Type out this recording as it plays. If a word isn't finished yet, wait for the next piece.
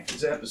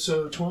is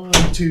episode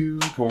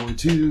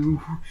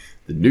 22.2,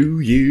 the New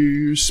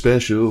Year's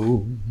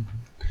special.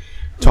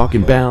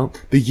 Talking about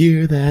the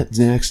year that's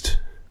next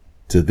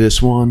to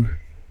this one.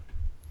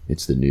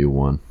 It's the new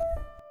one.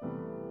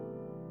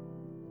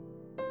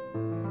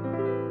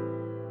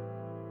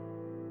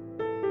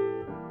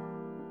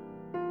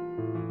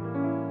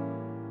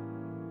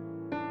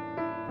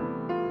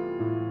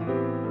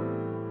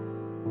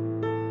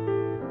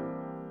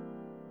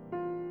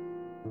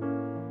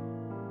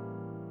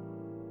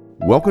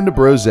 Welcome to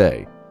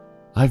Brose.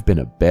 I've been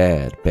a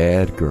bad,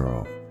 bad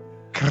girl.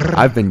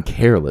 I've been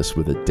careless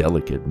with a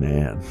delicate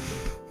man.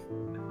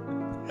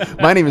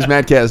 My name is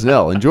Matt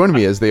Casnell, and joining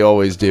me, as they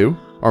always do,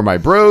 are my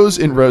bros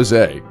in Rose.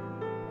 To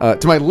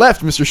my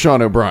left, Mr.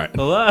 Sean O'Brien.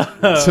 Hello.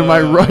 To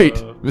my right,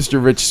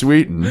 Mr. Rich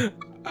Sweeten.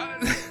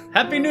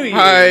 Happy New Year.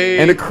 Hi.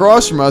 And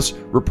across from us,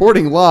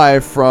 reporting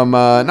live from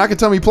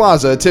Nakatomi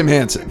Plaza, Tim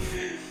Hansen.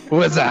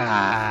 What's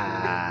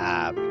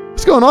up?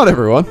 What's going on,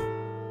 everyone?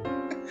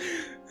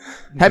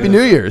 Happy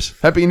New Year's.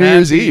 Happy New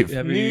Year's Eve.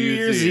 Happy New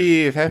Year's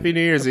Eve. Happy New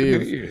Year's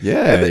Eve.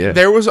 Yeah.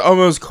 There was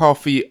almost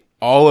coffee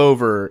all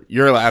over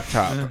your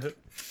laptop.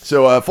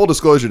 So, full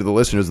disclosure to the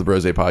listeners of the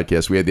Brose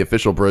podcast, we had the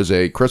official Brose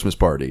Christmas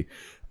party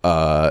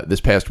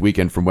this past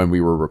weekend from when we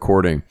were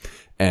recording.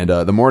 And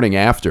the morning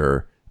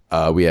after,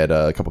 we had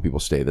a couple people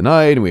stay the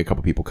night, and we had a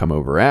couple people come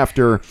over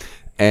after.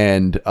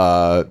 And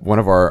one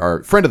of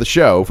our friend of the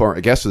show,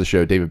 a guest of the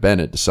show, David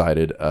Bennett,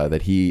 decided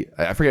that he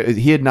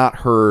had not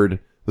heard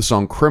the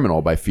song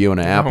Criminal by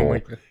Fiona Apple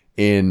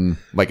in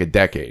like a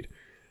decade.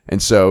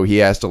 And so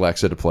he asked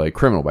Alexa to play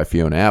Criminal by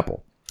Fiona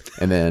Apple.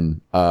 And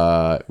then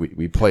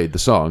we played the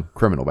song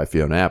Criminal by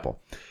Fiona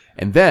Apple.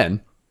 And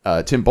then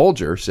Tim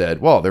Bolger said,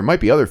 well, there might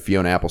be other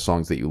Fiona Apple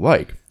songs that you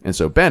like. And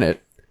so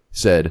Bennett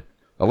said,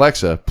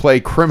 Alexa,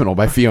 play Criminal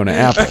by Fiona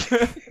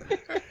Apple.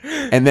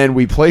 And then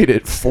we played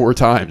it 4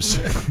 times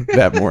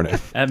that morning.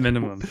 At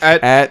minimum.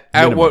 At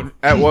minimum.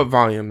 what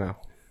volume though?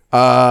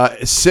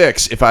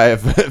 6. If I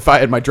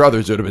had my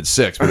druthers, it would have been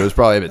 6, but it was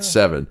probably at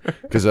 7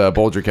 because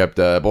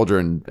Bolger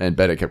and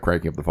Bennett kept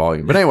cranking up the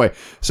volume. But anyway,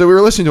 so we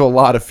were listening to a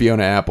lot of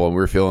Fiona Apple, and we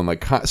were feeling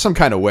like some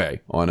kind of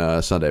way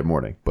on Sunday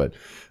morning. But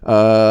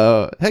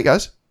hey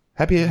guys,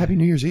 happy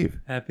New Year's Eve.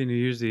 Happy New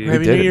Year's Eve.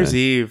 Happy did New it, Year's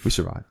man. Eve. We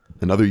survived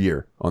another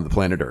year on the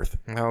planet Earth.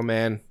 Oh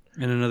man,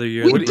 And another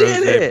year We of the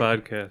did Brose it.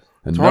 podcast.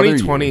 Another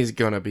 2020 year. is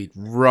gonna be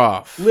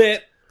rough.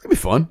 Lit. It's gonna be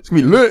fun. It's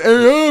gonna be lit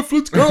AF.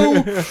 Let's go.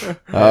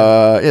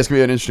 Yeah, it's gonna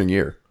be an interesting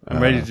year.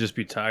 I'm ready to just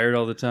be tired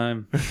all the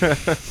time. It's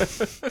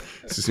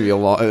just gonna be a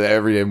long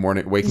everyday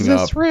morning waking up.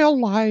 Is this real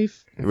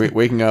life?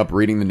 Waking up,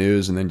 reading the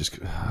news, and then just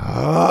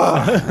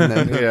and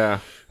then, Yeah.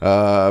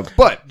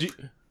 but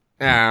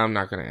I'm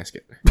not gonna ask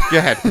it. Go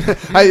ahead.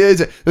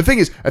 the thing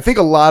is, I think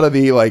a lot of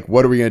the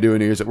what are we going to do in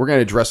New Year's? We're going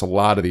to address a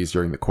lot of these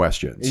during the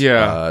questions.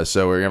 Yeah.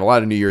 So we're going to have a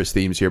lot of New Year's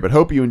themes here, but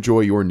hope you enjoy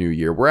your New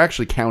Year. We're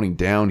actually counting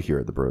down here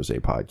at the Brose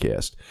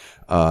podcast.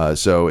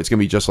 So it's going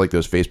to be just like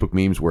those Facebook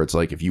memes where it's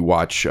like if you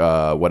watch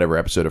whatever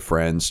episode of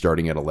Friends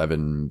starting at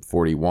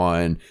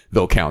 11:41,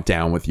 they'll count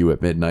down with you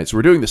at midnight. So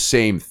we're doing the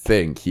same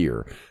thing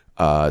here.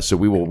 So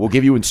we'll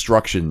give you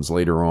instructions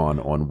later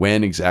on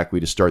when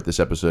exactly to start this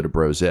episode of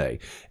Brose.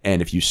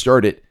 And if you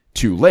start it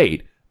too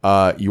late,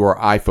 your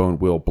iPhone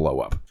will blow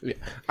up.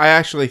 I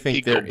actually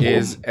think there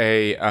is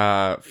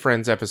a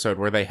Friends episode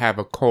where they have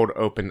a cold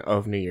open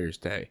of New Year's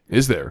Day.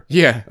 Is there?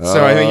 Yeah.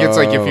 So I think it's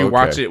like if you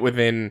watch okay. it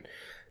within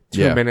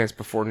 2 minutes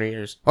before New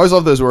Year's. I always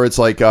love those where it's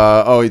like,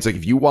 it's like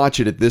if you watch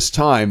it at this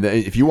time,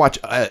 if you watch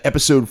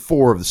episode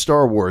 4 of the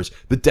Star Wars,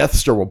 the Death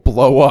Star will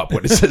blow up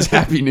when it says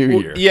Happy New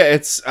Year. Yeah,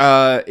 it's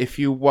if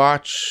you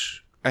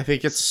watch, I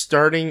think it's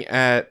starting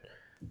at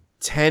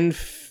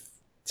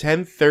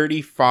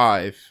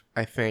 10:35.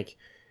 I think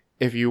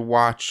if you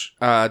watch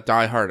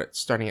Die Hard, it's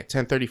starting at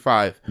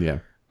 10:35. Yeah.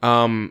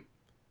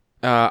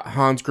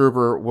 Hans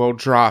Gruber will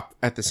drop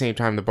at the same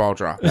time the ball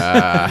drops.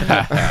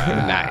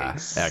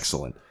 Nice.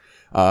 Excellent.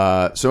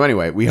 So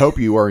anyway, we hope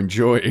you are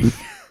enjoying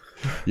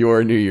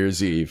your New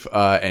Year's Eve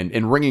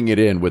and ringing it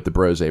in with the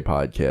Brose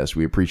podcast.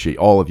 We appreciate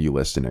all of you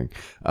listening.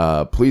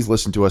 Please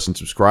listen to us and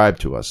subscribe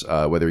to us,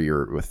 whether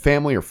you're with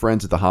family or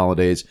friends at the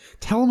holidays.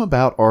 Tell them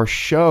about our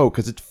show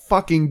because it's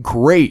fucking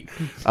great.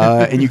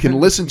 And you can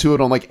listen to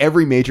it on like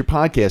every major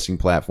podcasting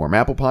platform: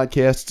 Apple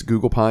Podcasts,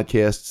 Google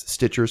Podcasts,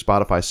 Stitcher,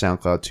 Spotify,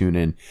 SoundCloud,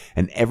 TuneIn,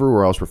 and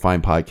everywhere else where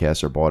fine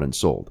podcasts are bought and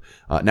sold.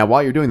 Now,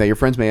 while you're doing that, your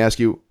friends may ask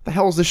you, "The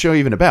hell is this show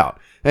even about?"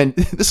 And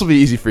this will be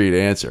easy for you to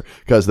answer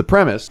because the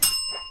premise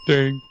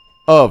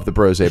of the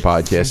Brose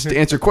podcast is to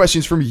answer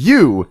questions from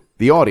you,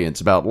 the audience,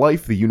 about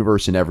life, the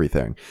universe, and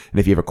everything. And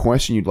if you have a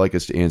question you'd like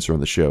us to answer on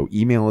the show,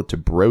 email it to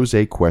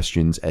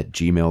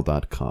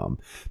brosequestions@gmail.com.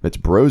 That's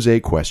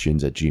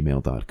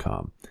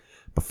brosequestions@gmail.com.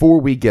 Before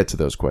we get to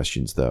those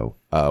questions, though,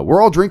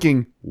 we're all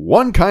drinking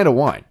one kind of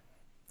wine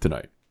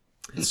tonight.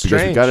 because we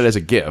strange. got it as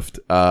a gift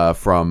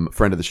from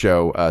friend of the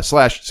show /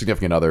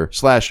 significant other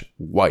 /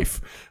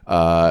 wife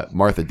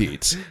Martha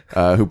Dietz,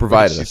 who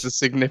provided She's us. a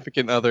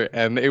significant other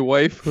and a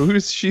wife.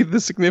 Who's she the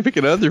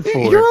significant other for?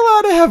 You're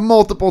allowed to have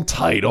multiple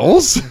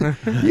titles.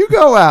 You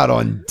go out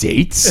on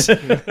dates.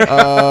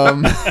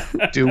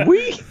 Do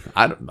we?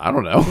 I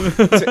don't know.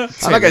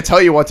 I'm not gonna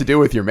tell you what to do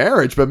with your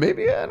marriage, but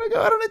maybe I'm gonna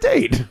go out on a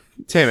date.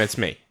 Tim, it's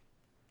me.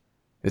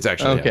 It's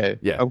actually Okay.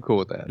 Yeah. I'm cool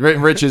with that.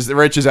 Rich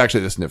is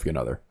actually the significant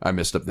other. I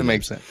missed up the That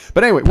makes names. sense.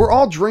 But anyway, we're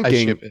all I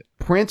drinking ship it.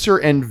 Prancer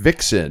and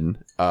Vixen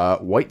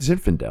White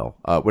Zinfandel.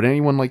 Would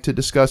anyone like to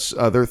discuss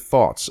their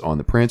thoughts on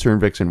the Prancer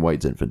and Vixen White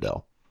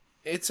Zinfandel?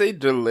 It's a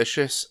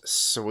delicious,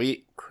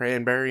 sweet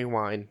cranberry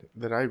wine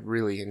that I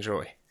really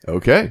enjoy.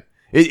 Okay.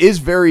 It is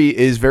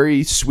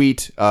very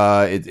sweet.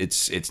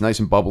 It's nice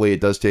and bubbly. It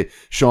does taste.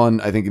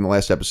 Sean, I think in the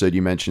last episode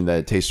you mentioned that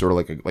it tastes sort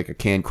of like a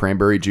canned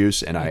cranberry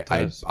juice, and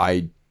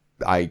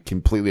I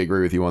completely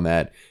agree with you on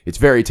that. It's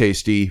very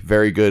tasty,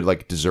 very good,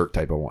 like dessert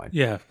type of wine.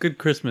 Yeah, good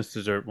Christmas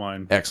dessert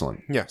wine.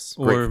 Excellent. Yes.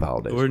 Great or, for the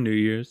holidays. or New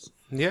Year's,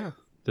 Yeah.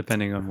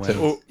 depending on when.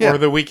 Or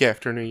the week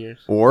after New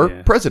Year's. Or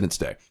Yeah. President's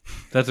Day.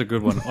 That's a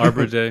good one.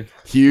 Arbor Day.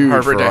 Huge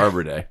Arbor for Day.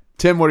 Arbor Day.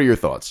 Tim, what are your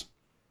thoughts?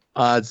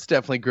 It's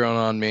definitely grown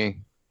on me.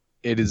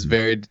 It is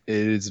very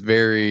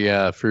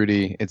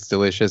fruity. It's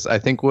delicious. I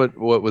think what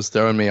was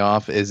throwing me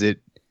off is the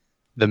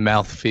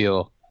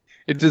mouthfeel.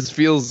 It just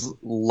feels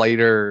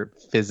lighter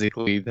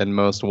physically than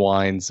most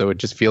wines, so it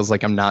just feels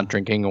like I'm not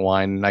drinking a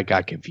wine, and I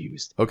got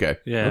confused. Okay.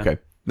 Yeah. Okay.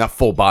 Not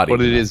full bodied.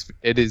 But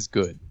it is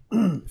good.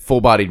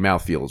 Full bodied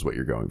mouthfeel is what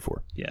you're going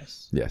for.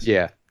 Yes. Yes.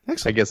 Yeah, I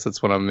Excellent. guess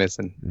that's what I'm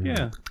missing.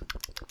 Yeah.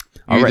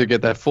 You All either right.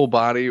 get that full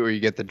body or you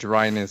get the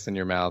dryness in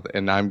your mouth,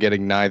 and I'm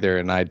getting neither,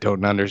 and I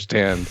don't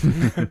understand.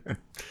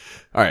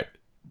 All right.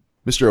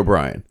 Mr.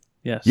 O'Brien,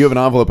 Yes. you have an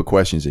envelope of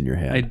questions in your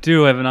hand. I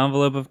do have an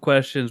envelope of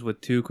questions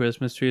with 2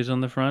 Christmas trees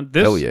on the front.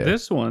 Hell yeah.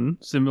 This one,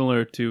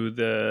 similar to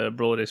the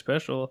Broly Day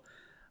special,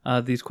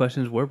 these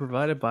questions were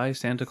provided by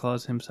Santa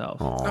Claus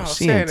himself. Aw, Oh,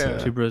 Santa.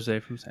 Santa. To Brose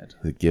from Santa.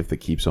 The gift that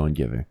keeps on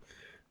giving.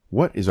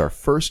 What is our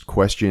first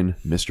question,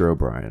 Mr.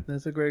 O'Brien?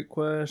 That's a great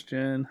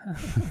question.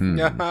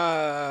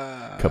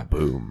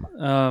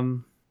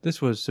 Kaboom.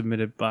 This was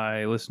submitted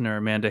by listener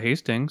Amanda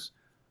Hastings.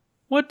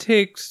 What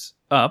takes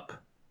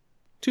up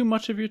too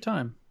much of your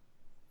time?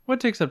 What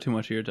takes up too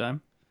much of your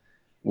time?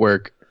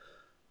 Work.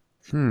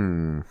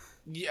 Yeah,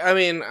 I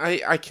mean,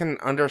 I can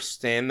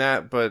understand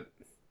that, but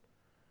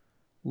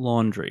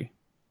Laundry.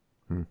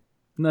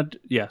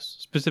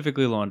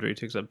 Specifically laundry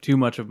takes up too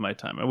much of my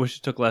time. I wish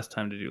it took less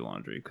time to do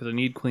laundry because I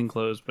need clean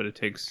clothes, but it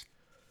takes,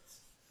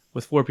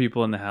 with 4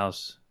 people in the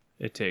house,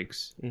 it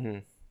takes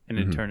an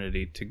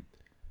eternity to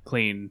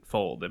clean,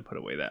 fold, and put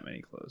away that many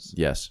clothes.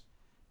 Yes.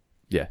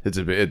 Yeah, it's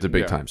a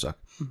big time suck.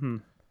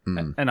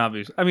 And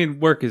obviously, I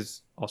mean, work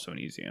is also an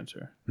easy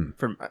answer.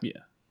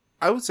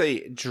 I would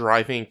say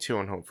driving to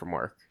and home from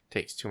work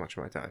takes too much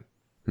of my time.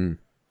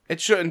 It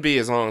shouldn't be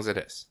as long as it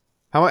is.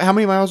 How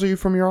many miles are you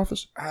from your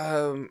office?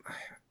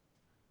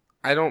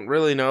 I don't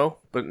really know,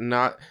 but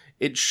not.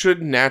 It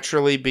should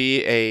naturally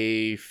be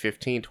a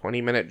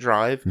 15-20 minute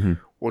drive,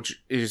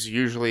 which is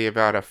usually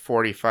about a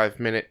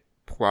 45-minute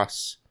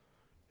plus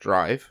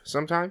drive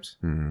sometimes.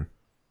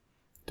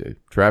 Dude,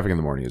 traffic in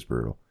the morning is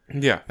brutal.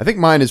 Yeah. I think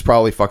mine is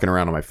probably fucking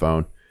around on my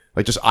phone.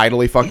 Like just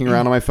idly fucking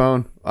around on my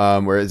phone.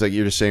 Where it's like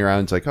you're just sitting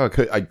around. It's like, oh,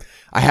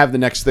 I have the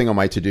next thing on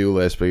my to-do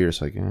list, but you're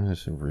just like,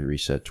 just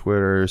reset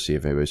Twitter, see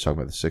if anybody's talking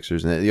about the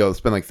Sixers, and then,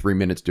 spend like 3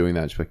 minutes doing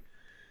that. Just like,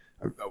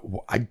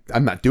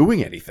 I'm not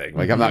doing anything.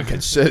 Like I'm not like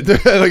this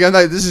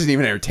isn't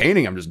even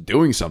entertaining. I'm just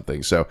doing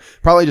something. So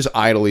probably just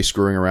idly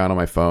screwing around on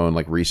my phone,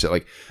 like reset,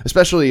 like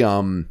especially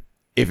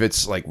if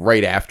it's like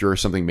right after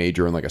something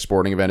major and like a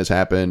sporting event has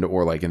happened,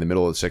 or like in the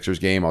middle of the Sixers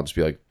game, I'll just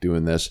be like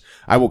doing this.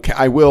 I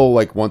will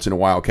like once in a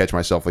while catch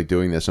myself like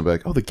doing this and be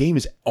like, oh, the game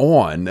is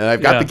on, and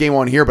I've got the game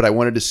on here, but I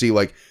wanted to see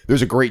like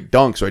there's a great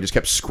dunk, so I just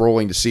kept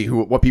scrolling to see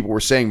what people were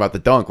saying about the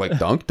dunk, like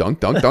dunk.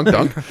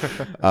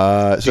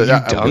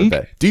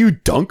 So do you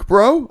dunk,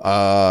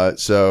 bro?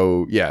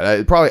 So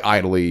yeah, probably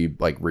idly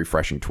like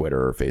refreshing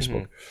Twitter or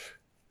Facebook.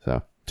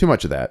 So too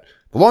much of that.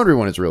 The laundry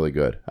one is really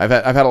good. I've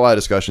had a lot of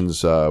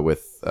discussions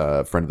with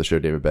a friend of the show,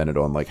 David Bennett,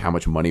 on like how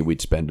much money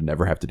we'd spend to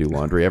never have to do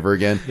laundry ever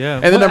again. Yeah,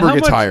 and the number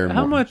gets higher. And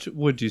How more. much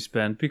would you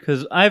spend?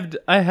 Because I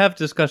have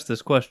discussed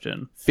this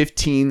question.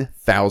 $15,000.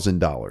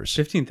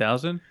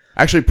 $15,000.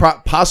 Actually,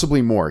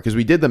 possibly more, because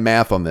we did the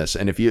math on this,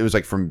 and if it was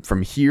like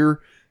from here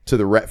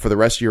to for the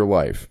rest of your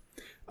life,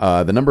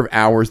 the number of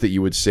hours that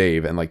you would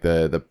save, and like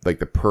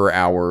the per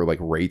hour like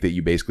rate that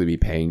you basically be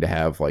paying to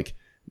have like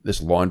this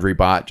laundry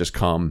bot just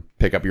come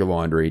pick up your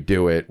laundry,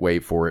 do it,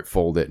 wait for it,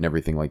 fold it, and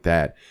everything like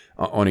that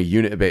on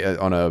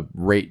a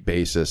rate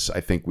basis. I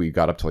think we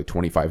got up to like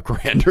 25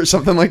 grand or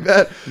something like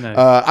that. Nice.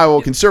 I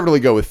will conservatively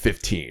go with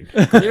 15.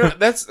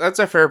 That's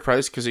a fair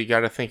price because you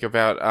got to think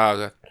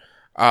about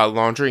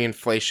laundry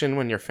inflation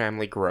when your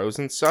family grows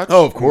and such.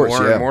 Oh, of course,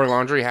 more yeah. and more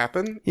laundry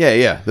happen.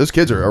 Yeah, those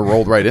kids are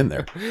rolled right in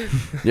there.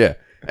 Yeah.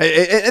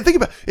 And think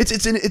about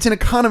it's an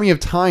economy of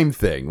time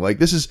thing. Like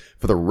this is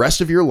for the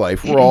rest of your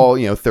life. We're all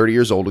 30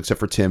 years old except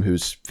for Tim,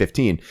 who's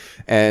 15.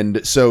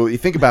 And so you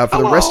think about for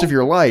the rest of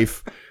your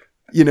life.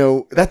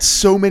 That's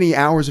so many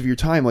hours of your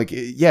time. Like,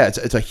 yeah,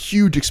 it's a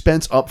huge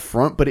expense up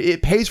front, but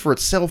it pays for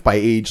itself by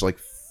age like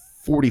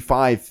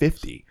 45,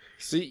 50.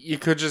 See, you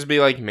could just be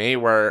like me,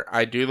 where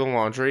I do the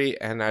laundry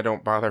and I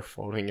don't bother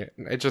folding it.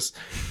 I just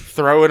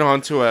throw it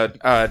onto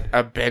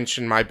a bench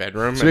in my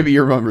bedroom. So maybe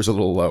your number's a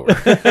little lower.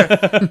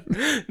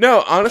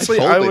 No,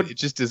 honestly, I would. It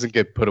just doesn't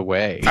get put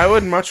away. I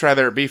would much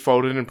rather it be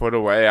folded and put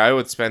away. I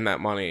would spend that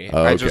money.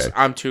 Oh, okay.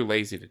 I'm too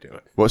lazy to do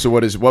it. Well, so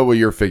what will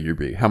your figure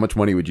be? How much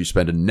money would you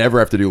spend to never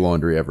have to do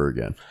laundry ever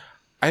again?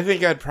 I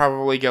think I'd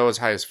probably go as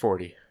high as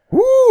 40.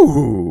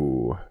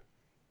 Woo!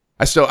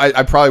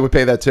 I probably would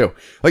pay that too.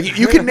 Like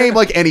you can name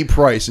like any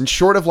price, and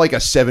short of like a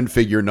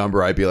 7-figure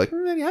number, I'd be like,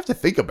 you have to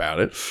think about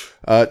it.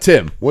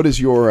 Tim, what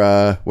is your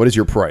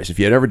price if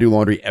you ever do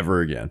laundry ever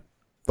again?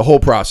 The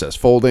whole process: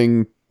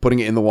 folding, putting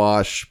it in the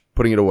wash,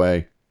 putting it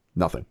away,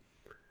 nothing.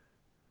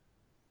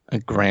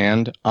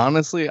 $1,000.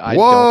 Honestly, I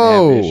Whoa.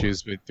 don't have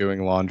issues with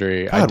doing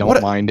laundry. God, I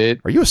don't mind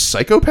it. Are you a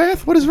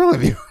psychopath? What is wrong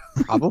with you?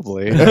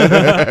 Probably.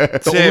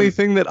 The only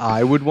thing that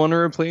I would want to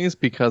replace,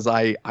 because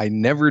I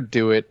never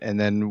do it, and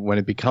then when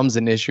it becomes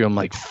an issue, I'm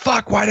like,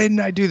 fuck, why didn't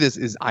I do this?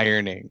 Is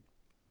ironing.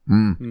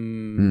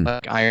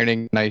 Like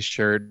ironing a nice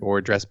shirt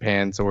or dress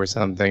pants or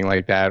something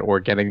like that,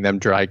 or getting them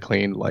dry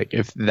cleaned. Like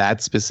if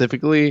that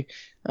specifically,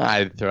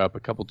 I'd throw up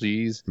a couple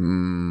G's.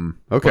 Okay.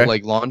 But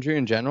like laundry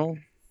in general,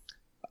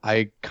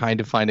 I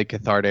kind of find it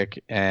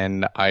cathartic,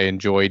 and I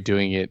enjoy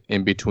doing it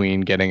in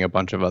between getting a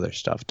bunch of other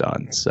stuff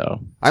done. So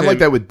I'm like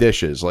that with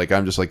dishes. Like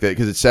I'm just like that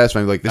because it's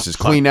satisfying. Like this is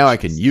clean now. I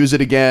can use it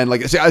again.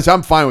 Like see,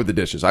 I'm fine with the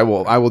dishes. I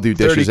will do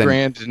dishes.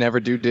 $30,000 to never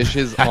do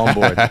dishes on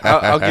board.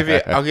 I'll give you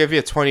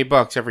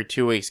 $20 every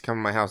 2 weeks. Come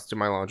to my house, do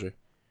my laundry.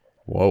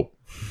 Whoa,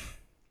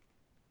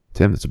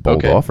 Tim, that's a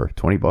bold offer.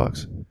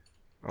 $20.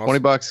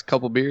 $20,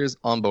 couple beers,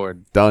 on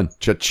board. Done.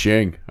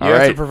 Cha-ching. You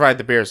have to provide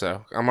the beers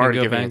though. I'm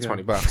already giving you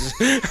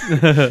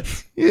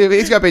 $20.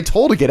 He's got to be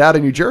told to get out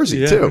of New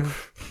Jersey too.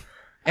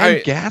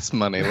 And gas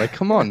money. Like,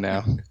 come on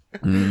now.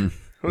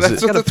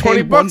 That's what the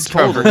 $20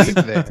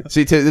 covers.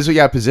 See, this is what you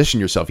got to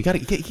position yourself. You got to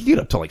get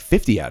up to like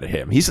 50 out of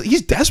him. He's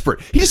desperate.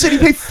 He just said he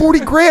paid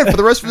 $40,000 for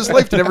the rest of his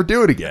life to never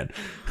do it again.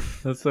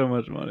 That's so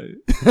much money.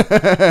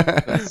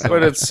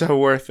 But it's so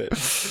worth it.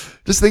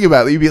 Just think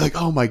about it. You'd be like,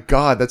 oh my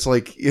God, that's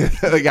like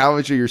how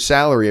much of your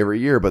salary every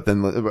year. But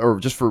then, or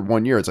just for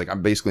 1 year, it's like,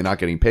 I'm basically not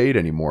getting paid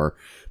anymore.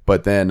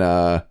 But then,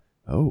 but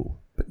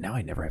now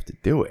I never have to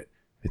do it.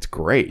 It's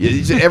great.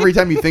 Every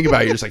time you think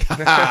about it, you're just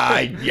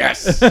like,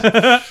 yes.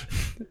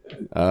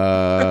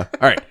 All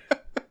right.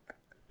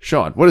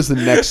 Sean, what is the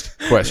next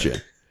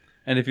question?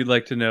 And if you'd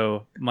like to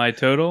know my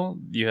total,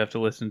 you have to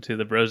listen to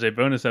the Brose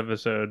bonus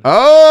episode.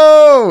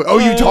 Oh,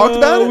 you talked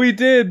about it? We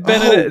did.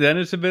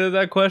 Bennett submitted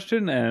that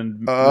question,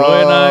 and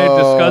Roy and I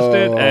discussed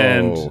it,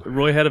 and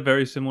Roy had a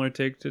very similar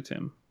take to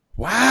Tim.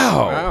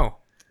 Wow.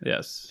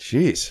 Yes.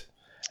 Jeez.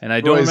 And I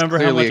don't Roy's remember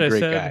how much clearly a I great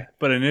said, guy.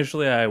 but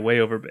initially I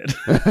way overbid.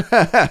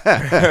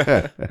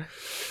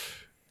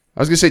 I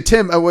was going to say,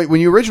 Tim,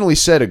 when you originally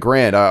said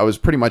 $1,000, I was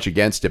pretty much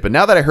against it. But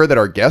now that I heard that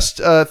our guest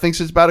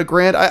thinks it's about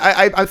 $1,000,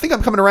 I think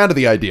I'm coming around to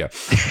the idea.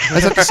 I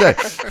have to say.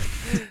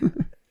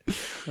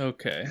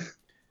 Okay.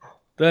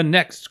 The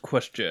next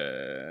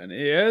question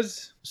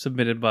is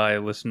submitted by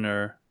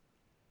listener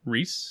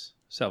Reese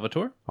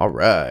Salvatore. All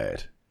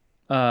right.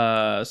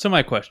 So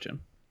my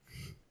question.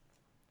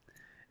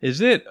 Is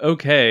it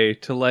okay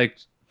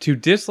to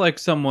dislike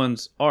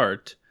someone's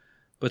art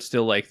but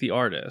still like the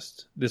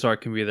artist? This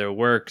art can be their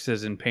works,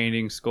 as in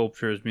paintings,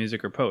 sculptures,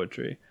 music, or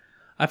poetry.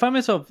 I find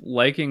myself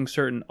liking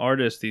certain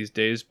artists these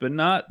days, but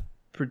not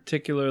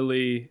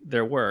particularly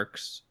their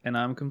works, and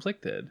I'm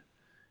conflicted.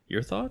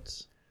 Your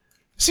thoughts?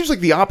 Seems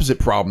like the opposite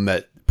problem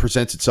that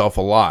presents itself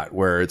a lot,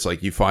 where it's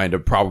like you find a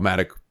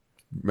problematic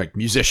like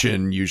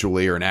musician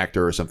usually, or an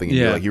actor or something, and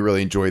you're like, you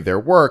really enjoyed their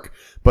work,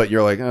 but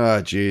you're like,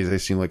 oh geez, they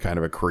seem like kind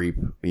of a creep,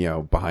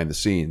 behind the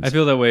scenes. I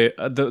feel that way.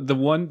 The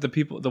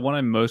one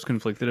I'm most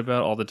conflicted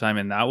about all the time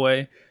in that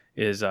way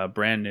is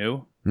Brand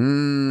New,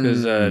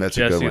 because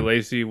Jesse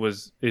Lacey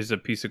is a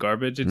piece of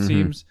garbage, it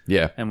seems.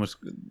 Yeah, and was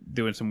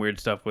doing some weird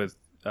stuff with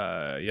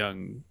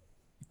young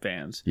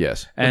fans.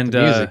 Yes, and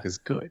the music is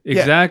good.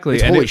 Exactly.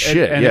 Yeah, it's holy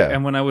shit.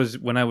 And when I was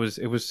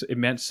it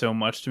meant so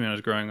much to me when I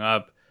was growing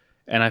up.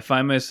 And I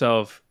find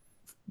myself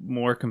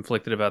more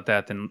conflicted about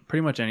that than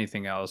pretty much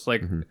anything else.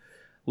 Like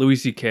Louis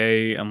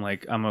C.K., I'm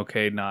like, I'm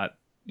okay not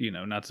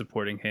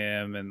supporting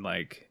him. And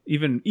like,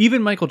 even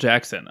Michael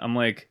Jackson, I'm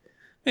like,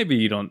 maybe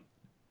you don't,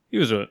 he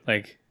was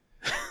like,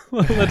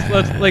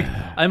 let's like,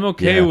 I'm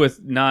okay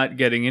with not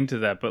getting into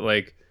that. But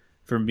like,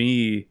 for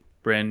me,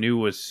 Brand New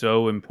was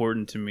so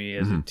important to me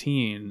as a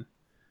teen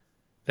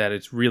that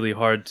it's really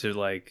hard to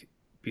like,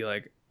 be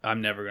like, I'm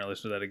never gonna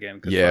listen to that again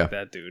because fuck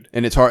that dude.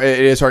 And it's hard.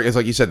 It is hard. It's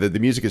like you said, the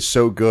music is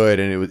so good,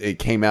 and it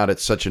came out at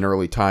such an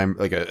early time,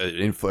 like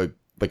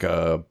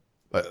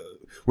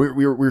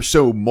we're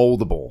so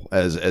moldable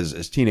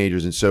as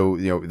teenagers, and so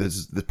this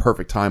is the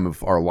perfect time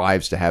of our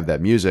lives to have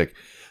that music.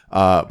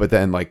 But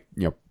then like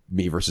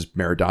Me versus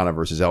Maradona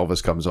versus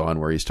Elvis comes on,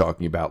 where he's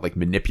talking about like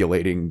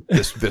manipulating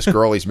this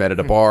girl he's met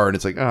at a bar, and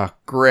it's like, oh,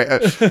 great.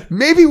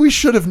 Maybe we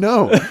should have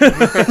known.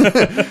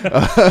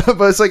 But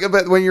it's like,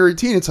 but when you're a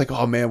teen, it's like,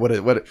 oh man,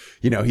 what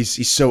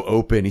he's so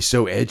open, he's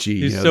so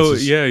edgy. He's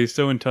he's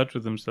so in touch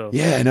with himself.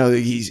 Yeah, no,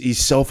 he's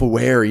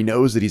self-aware. He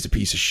knows that he's a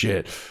piece of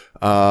shit.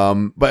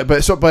 But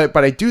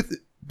I do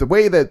the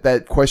way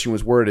that question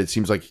was worded, it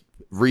seems like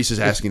Reese is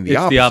asking the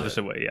opposite. It's the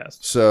opposite way, yes.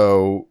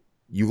 So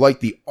you like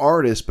the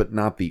artist, but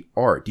not the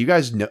art. Do you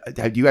guys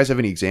have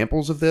any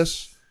examples of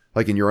this,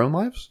 like in your own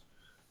lives,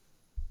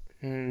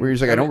 where you're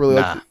just like, I don't really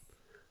like.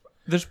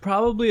 There's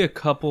probably a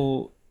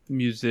couple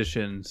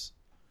musicians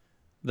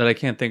that I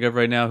can't think of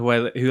right now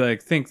who I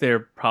think they're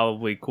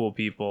probably cool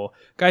people.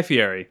 Guy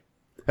Fieri.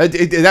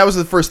 That was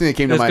the first thing that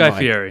came to my mind. Guy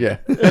Fieri. Yeah.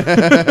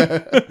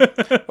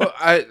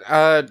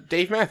 Well,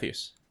 Dave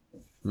Matthews.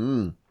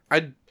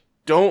 I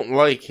don't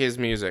like his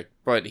music,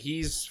 but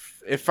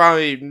if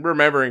I'm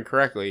remembering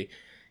correctly,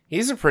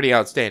 he's a pretty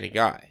outstanding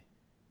guy.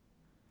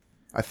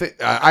 I think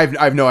I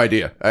have no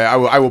idea.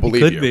 I will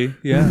believe Could you. be,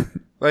 yeah.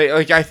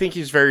 like I think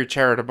he's very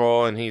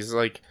charitable, and he's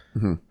like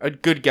a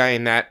good guy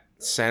in that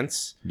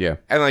sense. Yeah.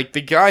 And like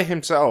the guy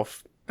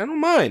himself, I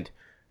don't mind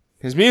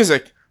his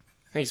music.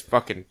 I think he's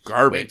fucking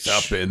garbage.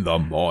 Wakes up in the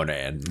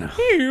morning.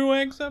 He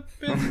wakes up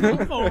in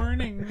the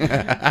morning.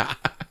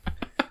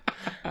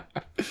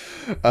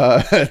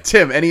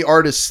 Tim, any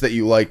artists that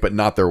you like but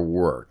not their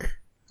work?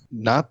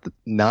 Not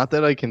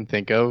that I can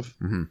think of.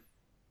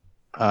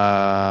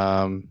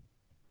 Yeah,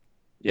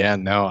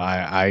 no,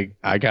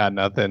 I got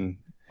nothing.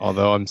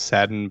 Although I'm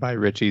saddened by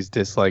Richie's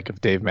dislike of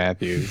Dave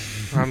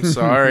Matthews. I'm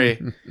sorry.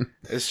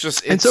 It's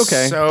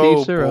okay.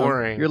 So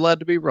boring. You're allowed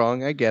to be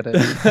wrong. I get it.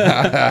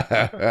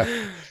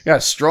 Yeah,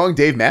 strong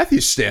Dave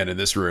Matthews stand in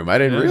this room. I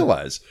didn't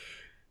realize.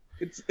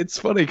 It's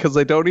funny because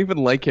I don't even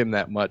like him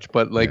that much.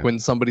 But like when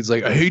somebody's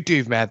like, I hate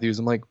Dave Matthews,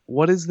 I'm like,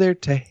 what is there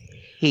to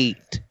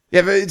hate?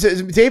 Yeah, but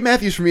Dave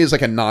Matthews for me is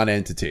like a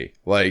non-entity.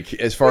 Like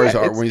as far as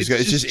art, when he's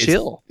it's just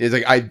chill. It's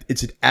like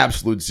it's an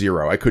absolute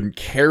zero. I couldn't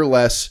care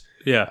less.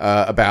 Yeah.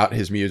 About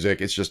his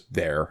music, it's just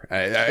there.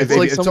 It's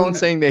like someone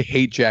saying they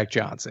hate Jack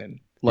Johnson.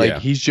 Like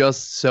he's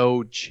just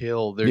so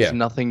chill. There's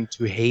nothing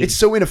to hate. It's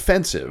so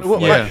inoffensive.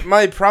 Well,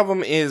 my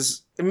problem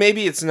is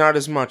maybe it's not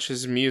as much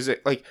his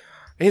music. Like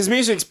his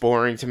music's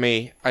boring to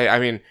me. I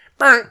mean,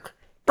 like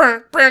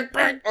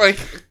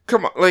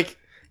come on, like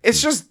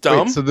it's just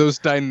dumb. Wait, so those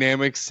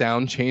dynamic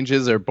sound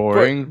changes are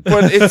boring.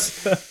 But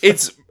it's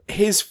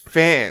his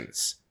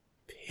fans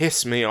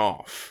piss me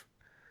off.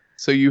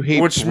 So you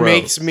hate which bros.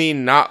 makes me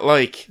not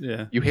like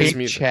you hate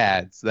music.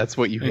 Chads. That's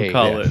what you hate in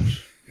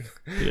college.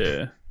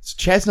 Yeah. So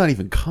Chad's not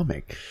even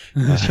coming.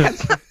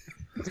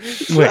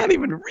 It's not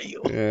even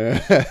real.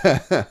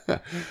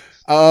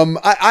 I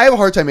have a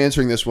hard time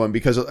answering this one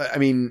because I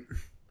mean,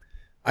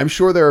 I'm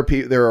sure there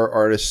are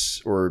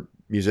artists or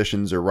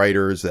musicians or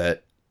writers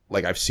that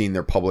like I've seen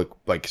their public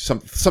like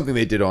something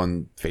they did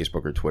on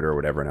Facebook or Twitter or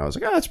whatever, and I was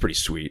like, oh, that's pretty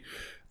sweet.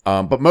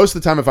 But most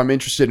of the time, if I'm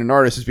interested in an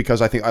artist, it's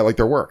because I think I like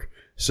their work.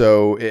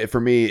 So for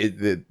me,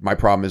 my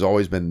problem has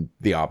always been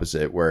the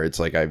opposite, where it's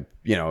like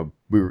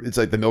it's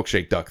like the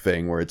milkshake duck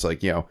thing, where it's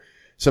like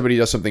somebody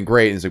does something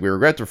great, and it's like we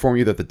regret to inform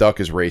you that the duck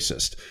is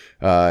racist,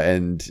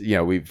 and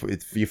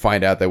if you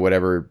find out that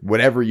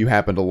whatever you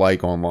happen to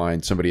like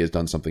online, somebody has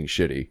done something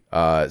shitty.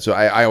 So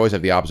I always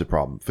have the opposite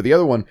problem. For the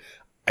other one,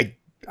 I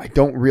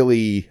don't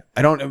really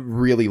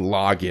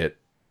log it.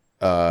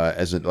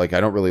 I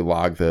don't really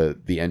log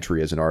the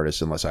entry as an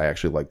artist unless I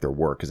actually like their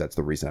work, because that's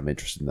the reason I'm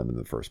interested in them in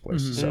the first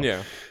place. Mm-hmm.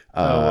 So,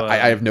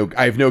 I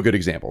have no good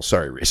examples.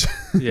 Sorry, Reese.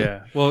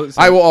 Yeah, well,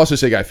 I will also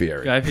say Guy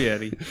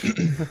Fieri.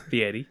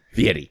 Fieri.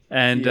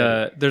 And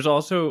there's a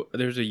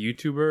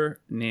YouTuber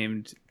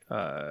named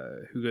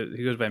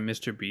who goes by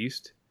Mr.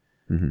 Beast.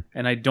 Mm-hmm.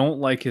 And I don't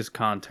like his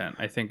content.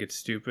 I think it's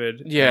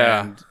stupid.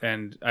 Yeah.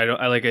 And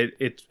I like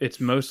it.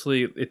 It's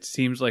mostly, it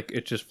seems like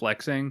it's just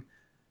flexing.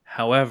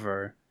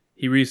 However,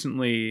 he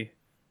recently,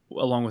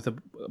 along with a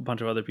bunch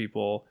of other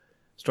people,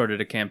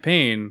 started a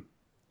campaign.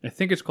 I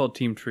think it's called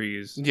Team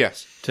Trees.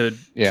 Yes. To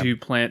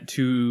plant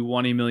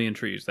 20 million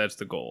trees. That's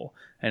the goal.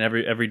 And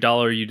every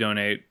dollar you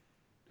donate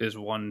is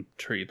one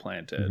tree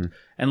planted. Mm-hmm.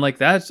 And like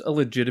that's a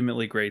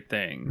legitimately great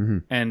thing. Mm-hmm.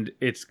 And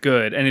it's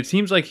good. And it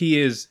seems like he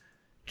is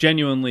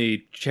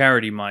genuinely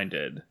charity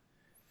minded.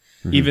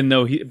 Mm-hmm. Even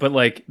though but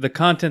like the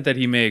content that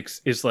he makes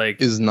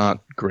is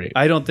not great.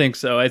 I don't think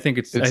so. I think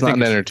it's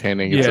not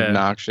entertaining. It's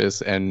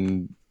obnoxious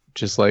and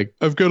just like,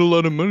 I've got a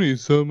lot of money,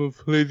 so I'm gonna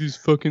play these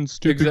fucking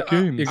stupid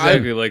games.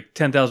 Exactly, like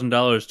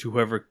 $10,000 to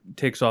whoever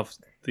takes off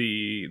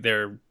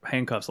their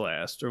handcuffs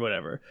last or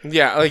whatever.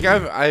 Yeah, like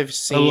I've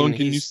seen. How long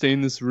can you stay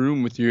in this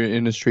room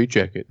in a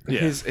straitjacket?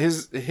 Yeah.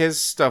 His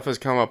stuff has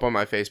come up on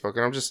my Facebook,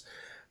 and I'm just,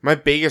 my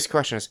biggest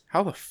question is,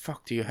 how the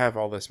fuck do you have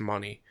all this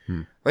money?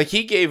 Like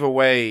he gave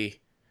away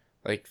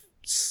like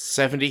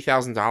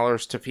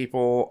 $70,000 to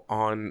people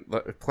on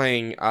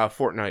playing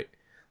Fortnite.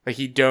 Like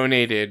he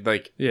donated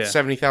like Yeah.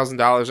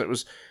 $70,000. It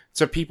was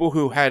to people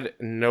who had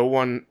no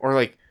one, or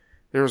like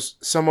there was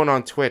someone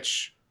on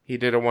Twitch. He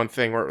did a one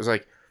thing where it was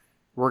like,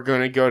 we're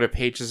going to go to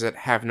pages that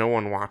have no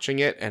one watching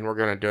it, and we're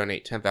going to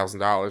donate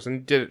 $10,000, and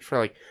he did it for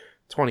like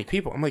 20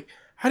 people. I'm like,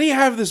 how do you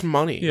have this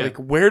money? Yeah. Like,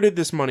 where did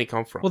this money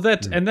come from? Well,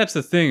 that's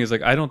the thing is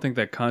like I don't think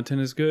that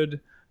content is good,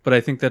 but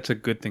I think that's a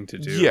good thing to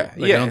do. Yeah,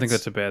 like, yeah, I don't think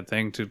it's- that's a bad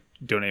thing to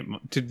donate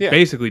Yeah.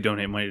 basically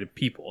donate money to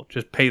people.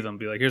 Just pay them,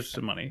 be like, here's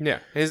some money. Yeah,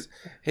 his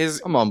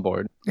I'm on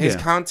board. his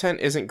Yeah. content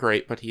isn't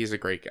great, but he's a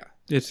great guy.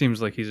 It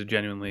seems like he's a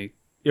genuinely,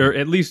 or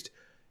at least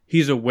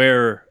he's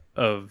aware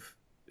of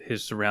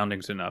his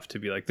surroundings enough to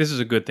be like, this is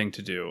a good thing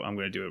to do. I'm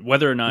going to do it.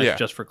 Whether or not Yeah. it's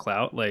just for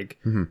clout, like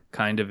Mhm.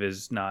 kind of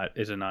is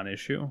a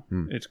non-issue.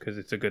 Mm. It's because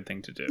it's a good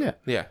thing to do. Yeah.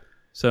 Yeah,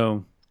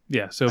 So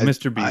yeah. So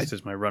Mr. Beast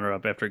is my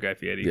runner-up after Guy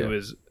Fieri, Yeah. who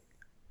is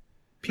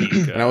peak.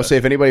 And I will say,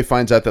 if anybody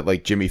finds out that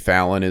like Jimmy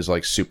Fallon is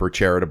like super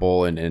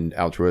charitable and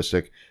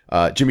altruistic,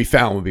 Jimmy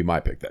Fallon would be my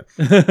pick then.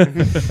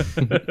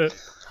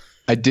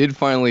 I did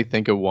finally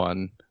think of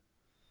one,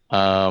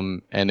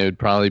 and it would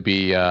probably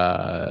be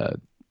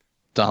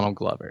Donald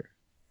Glover.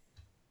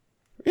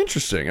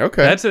 Interesting.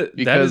 Okay. that is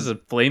Because- a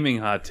flaming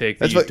hot take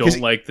that That's you what- 'cause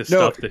don't like the no.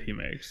 stuff that he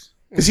makes.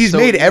 Because he's So,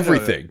 made you know-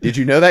 everything. Did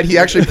you know that? He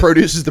actually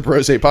produces the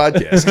Brose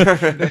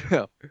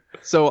podcast.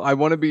 So I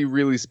want to be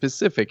really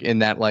specific in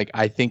that, like,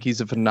 I think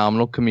he's a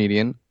phenomenal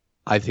comedian.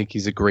 I think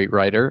he's a great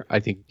writer. I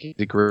think he's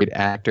a great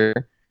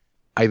actor.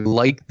 I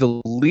like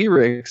the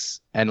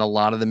lyrics and a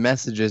lot of the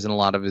messages and a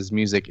lot of his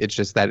music. It's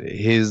just that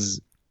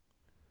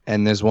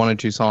and there's one or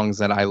two songs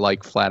that I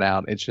like flat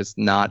out. It's just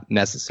not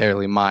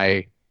necessarily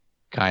my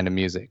kind of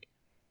music.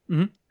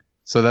 Mhm.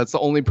 So that's the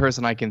only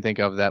person I can think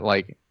of that,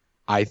 like,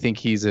 I think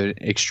he's an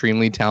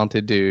extremely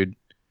talented dude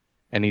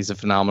and he's a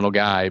phenomenal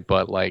guy,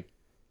 but like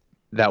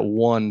that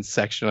one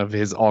section of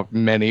his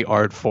many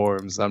art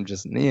forms, I'm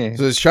just, yeah.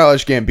 So this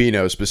Childish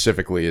Gambino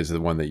specifically is the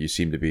one that you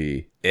seem to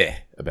be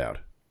about.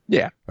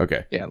 Yeah.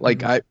 Okay. Yeah,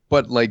 like a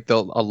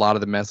lot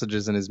of the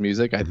messages in his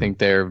music, I think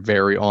they're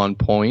very on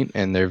point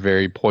and they're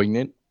very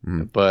poignant.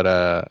 Mhm.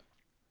 But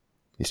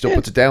He still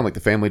puts it down like the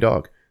Family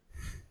Dog.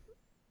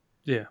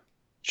 Yeah.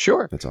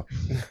 sure, That's all.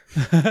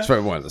 It's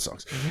probably one of the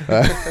songs.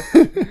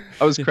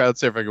 I was crowd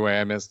surfing away.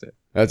 I missed it.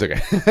 That's okay.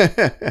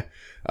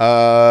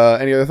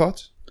 Any other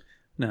thoughts?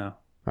 No.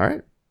 All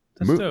right.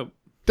 That's Move- dope.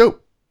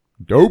 Dope.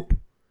 Dope.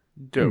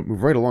 dope.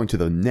 Move right along to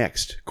the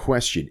next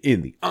question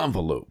in the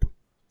envelope.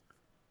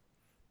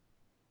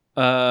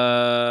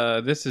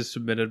 This is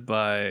submitted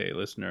by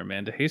listener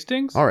Amanda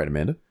Hastings. All right,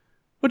 Amanda.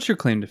 What's your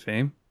claim to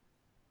fame?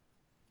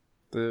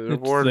 The It's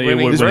award-winning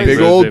the This award-winning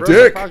big old Brose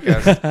dick.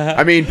 podcast.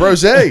 I mean,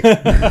 Brose.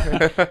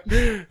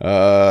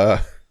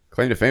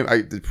 Claim to fame.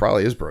 It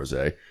probably is Brose.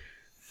 I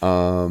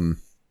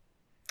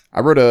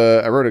wrote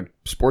a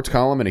sports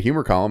column and a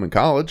humor column in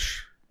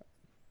college.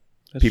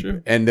 That's People,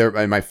 true.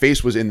 and my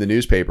face was in the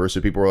newspaper,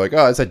 so people were like,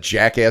 "Oh, that's a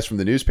jackass from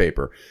the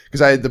newspaper."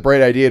 Because I had the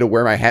bright idea to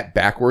wear my hat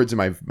backwards in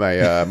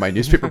my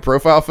newspaper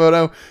profile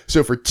photo.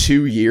 So for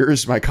 2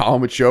 years, my column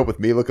would show up with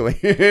me looking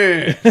like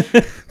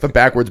the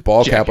backwards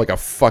ball cap, like a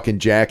fucking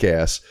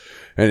jackass.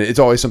 And it's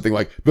always something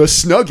like "The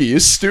Snuggie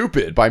is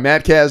stupid" by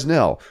Matt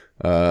Casnell.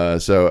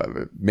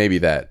 So maybe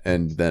that,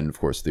 and then of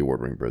course the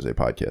award-winning Brose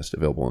podcast,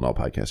 available on all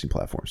podcasting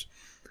platforms.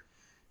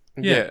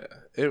 Yeah,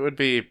 it would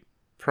be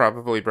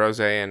probably Brose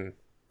and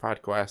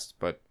Podquest,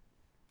 but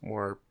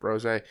more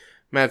Brose.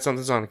 Matt,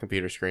 something's on the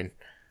computer screen.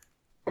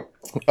 Oh,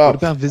 What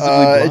about Visibly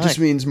Blind? It just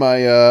means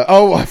my.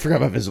 I forgot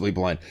about Visibly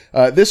Blind.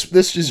 This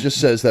just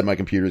says that my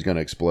computer is going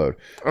to explode.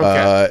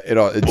 Okay.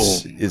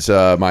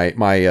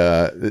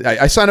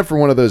 I signed up for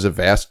one of those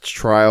Avast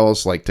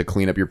trials, like to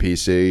clean up your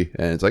PC,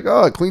 and it's like,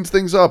 oh, it cleans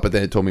things up. But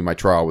then it told me my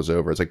trial was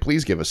over. It's like,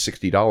 please give us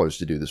 $60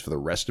 to do this for the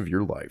rest of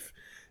your life,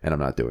 and I'm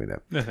not doing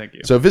that. No, thank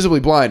you. So Visibly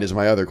Blind is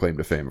my other claim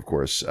to fame, of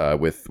course,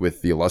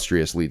 with the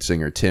illustrious lead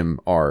singer Tim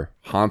R.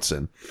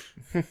 Hansen.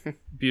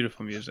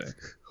 Beautiful music.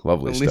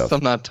 Lovely At stuff. least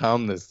I'm not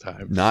Tom this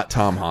time. Not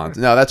Tom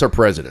Hansen. No, that's our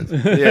president.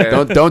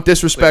 Yeah. Don't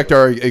disrespect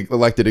our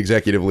elected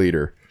executive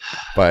leader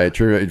by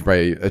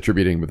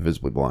attributing with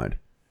Visibly Blind,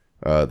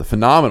 the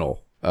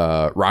phenomenal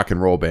rock and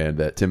roll band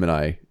that Tim and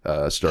I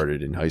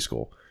started in high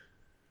school.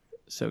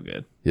 So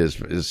good. He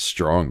is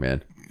strong,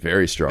 man.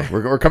 Very strong.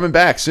 We're coming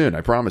back soon.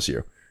 I promise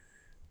you.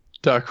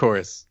 Dark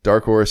Horse.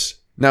 Dark Horse.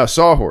 No,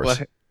 Sawhorse.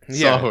 What?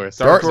 Yeah, Sawhorse.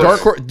 Dark Dark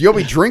Horse. You'll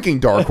be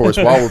drinking Dark Horse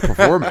while we're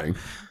performing.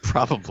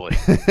 Probably.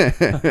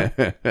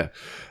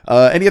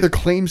 Any other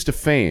claims to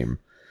fame?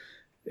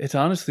 It's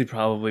honestly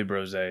probably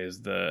Brose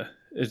is the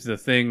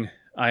thing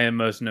I am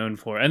most known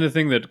for, and the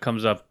thing that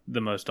comes up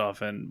the most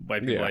often by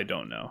people Yeah. I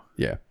don't know.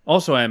 Yeah.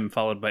 Also, I am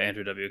followed by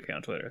Andrew WK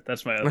on Twitter.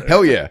 That's my other.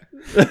 Hell yeah.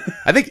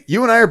 I think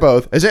you and I are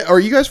both. Are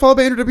you guys followed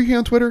by Andrew WK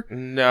on Twitter?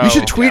 No. You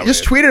should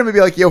just tweet at him and be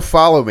like, "Yo,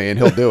 follow me," and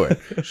he'll do it.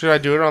 Should I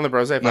do it on the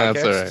Brose podcast? No,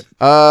 that's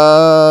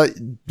all right.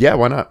 Yeah,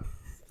 why not?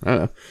 I don't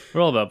know.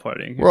 We're all about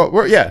partying.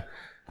 We're yeah.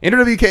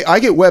 Andrew WK.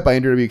 I Get Wet by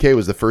Andrew WK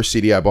was the first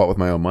CD I bought with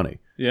my own money.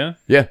 Yeah,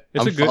 Yeah.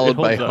 it's I'm a good. followed It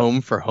by holds up.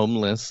 Home for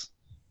Homeless.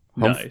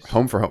 Home, Nice.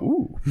 home for home.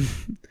 Ooh.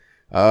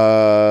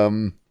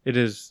 It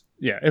is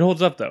Yeah, it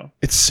holds up though.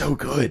 It's so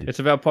good. It's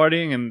about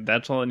partying, and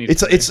that's all it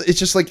needs. It's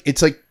just like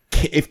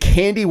if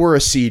candy were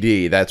a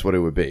CD, that's what it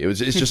would be. It's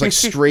just like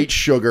straight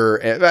sugar.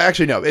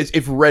 Actually, no.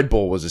 If Red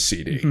Bull was a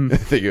CD, I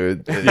think it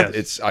would.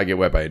 It's I Get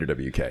Wet by Andrew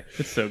WK.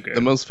 It's so good.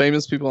 The most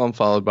famous people I'm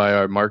followed by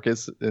are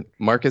Marcus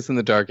in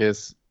the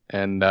Darkest,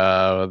 and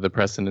the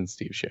Preston and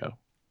Steve Show.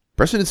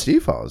 Preston and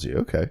Steve follows you.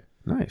 Okay,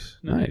 nice.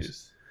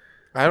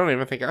 I don't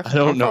even think I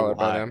don't know followed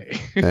by them.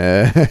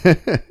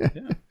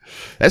 why.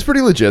 That's pretty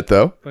legit,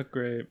 though. But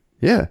great.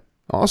 Yeah,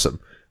 awesome.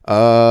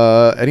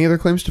 Any other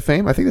claims to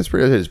fame? I think that's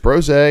pretty good. It's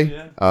Brose,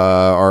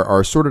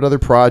 our assorted other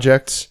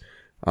projects.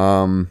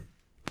 Yeah,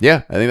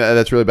 I think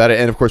that's really about it.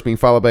 And of course, being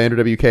followed by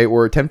Andrew WK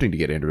or attempting to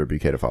get Andrew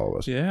WK to follow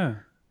us. Yeah.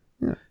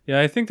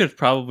 I think there's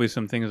probably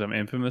some things I'm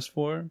infamous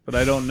for, but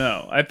I don't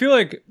know. I feel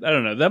like I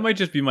don't know. That might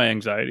just be my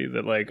anxiety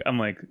that like I'm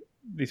like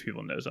these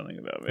people know something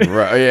about me.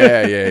 Right?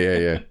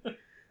 Yeah.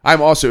 I'm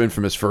also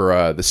infamous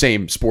for the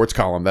same sports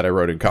column that I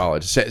wrote in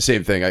college.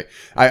 Same thing.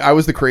 I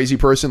was the crazy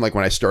person. Like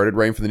when I started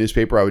writing for the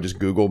newspaper, I would just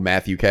Google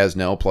Matthew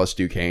Casnell plus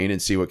Duquesne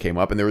and see what came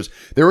up. And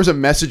there was a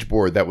message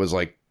board that was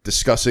like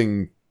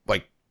discussing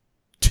like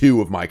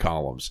 2 of my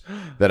columns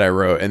that I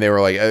wrote, and they were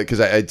like,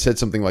 because I said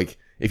something like,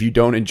 if you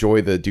don't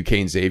enjoy the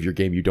Duquesne Xavier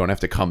game, you don't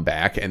have to come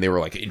back. And they were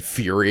like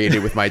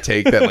infuriated with my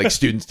take that like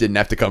students didn't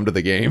have to come to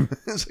the game.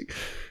 It's like,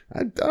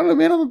 I don't know,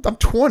 man. I'm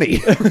 20.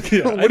 What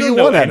do you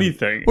want out of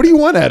me? What do you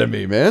want out of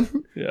me,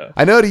 man? Yeah.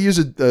 I know how to use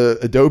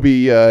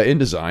Adobe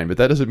InDesign, but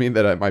that doesn't mean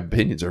that my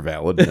opinions are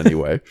valid in any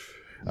way.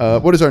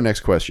 What is our next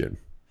question?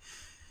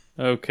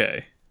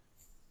 Okay.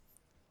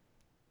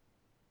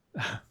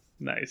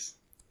 Nice.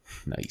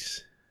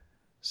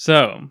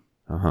 So.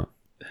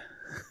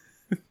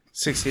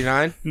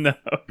 69? No.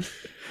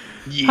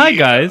 Hi,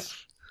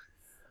 guys.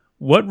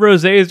 What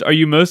rosés are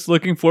you most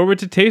looking forward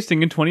to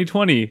tasting in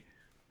 2020?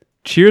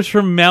 Cheers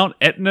from Mount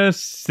Etna,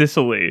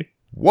 Sicily.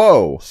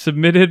 Whoa.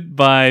 Submitted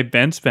by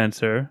Ben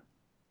Spencer.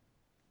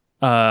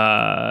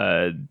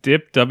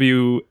 Dip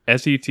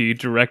WSET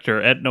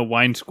Director, Etna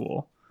Wine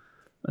School.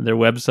 And their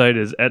website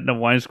is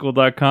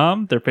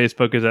etnawineschool.com. Their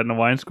Facebook is Etna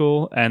Wine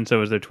School. And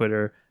so is their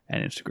Twitter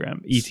and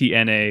Instagram.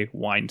 ETNA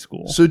Wine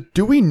School. So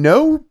do we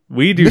know?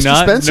 We do Mr.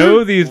 not Spencer?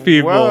 know these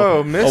people. Whoa,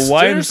 A Mr.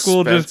 wine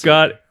school just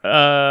Spencer.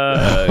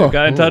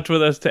 got in touch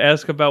with us to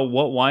ask about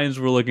what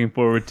wines we're looking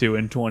forward to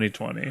in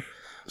 2020.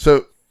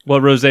 So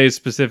What rosés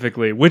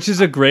specifically, which is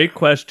a great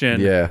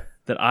question yeah,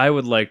 that I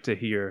would like to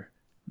hear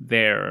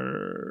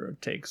their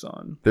takes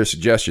on. there's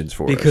suggestions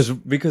for us.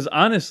 Because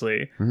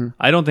honestly,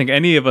 I don't think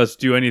any of us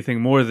do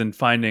anything more than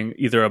finding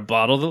either a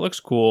bottle that looks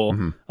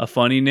cool, a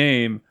funny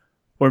name,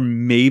 or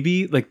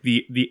maybe like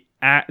the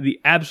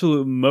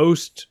absolute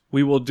most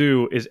we will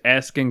do is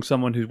asking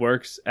someone who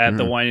works at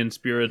the Wine and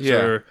Spirits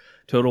or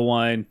Total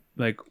Wine,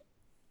 like,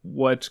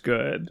 what's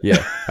good?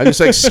 Yeah, I'm just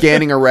like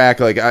scanning a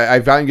rack. Like I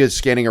found good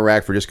scanning a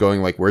rack for just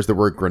going like, where's the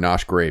word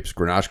Grenache grapes?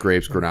 Grenache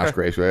grapes.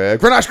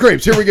 Grenache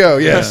grapes. Here we go.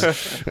 Yes.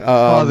 There's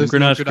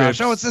Grenache no grapes.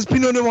 No, it says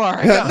Pinot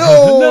Noir.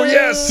 No.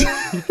 Yes.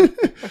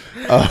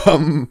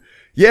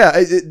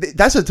 Yeah,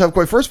 that's a tough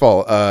question. First of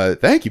all,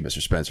 thank you,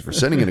 Mr. Spencer, for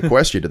sending in a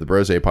question to the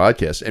Brose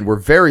podcast, and we're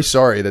very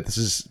sorry that this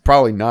is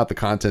probably not the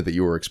content that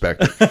you were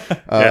expecting.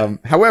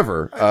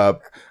 However,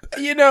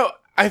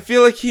 I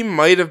feel like he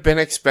might have been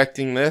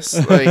expecting this.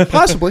 Like,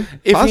 possibly,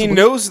 if he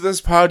knows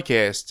this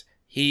podcast,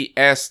 he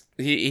asked.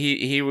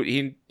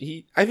 He.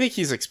 I think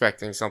he's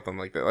expecting something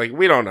like that. Like,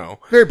 we don't know.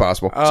 Very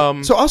possible.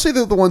 So I'll say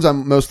that the ones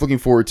I'm most looking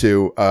forward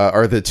to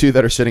are the 2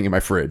 that are sitting in my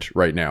fridge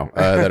right now.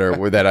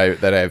 That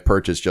I have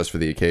purchased just for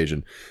the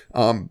occasion.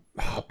 Oh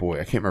boy,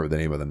 I can't remember the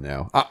name of them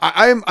now.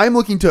 I'm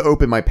looking to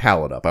open my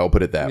palate up. I will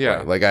put it that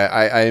way. Like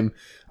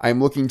I'm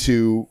looking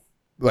to.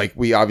 Like,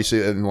 we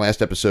obviously, in the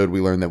last episode, we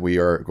learned that we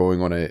are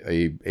going on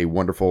a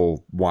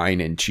wonderful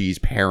wine and cheese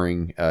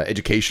pairing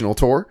educational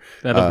tour.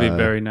 That'll be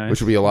very nice.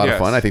 Which will be a lot of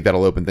fun. I think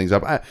that'll open things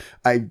up.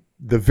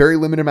 The very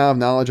limited amount of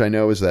knowledge I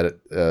know is that,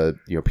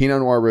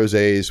 Pinot Noir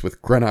rosés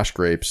with Grenache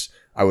grapes,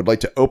 I would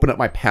like to open up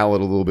my palate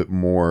a little bit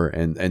more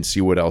and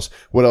see what else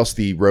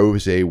the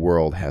rosé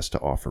world has to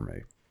offer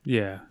me.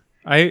 Yeah.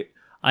 I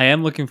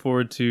am looking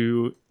forward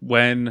to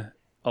when...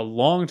 A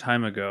long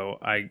time ago,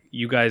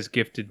 you guys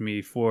gifted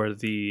me for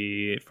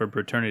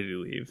paternity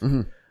leave,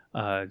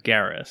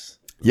 Garris.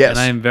 Yes, and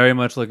I am very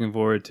much looking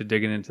forward to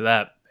digging into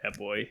that bad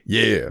boy.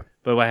 Yeah,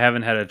 but I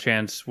haven't had a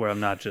chance where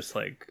I'm not just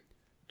like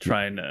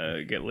trying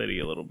to get litty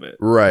a little bit.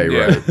 Right.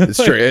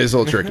 It's true. It's a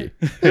little tricky.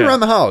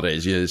 Around the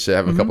holidays, you just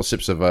have a couple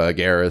sips of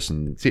Garris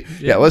and see.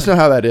 Yeah, let us know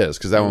how that is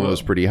because that one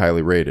was pretty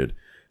highly rated.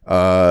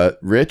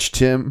 Rich,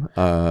 Tim,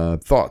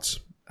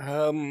 thoughts?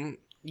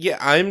 Yeah,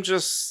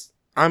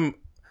 I'm.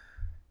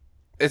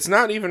 It's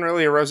not even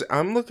really a rose.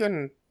 I'm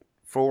looking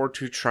forward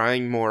to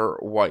trying more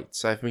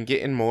whites. I've been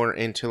getting more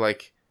into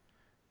like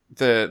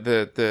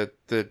the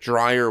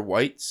drier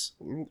whites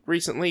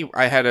recently.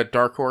 I had a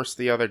dark horse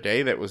the other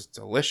day that was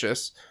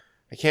delicious.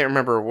 I can't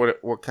remember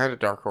what kind of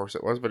dark horse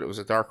it was, but it was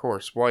a dark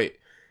horse white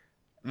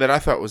that I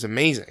thought was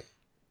amazing.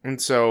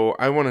 And so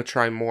I want to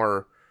try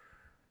more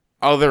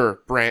other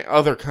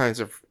kinds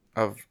of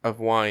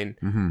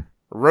wine.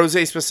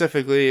 Rosé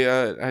specifically,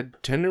 I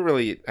tend to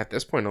really, at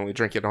this point, only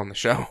drink it on the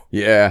show.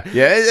 Yeah.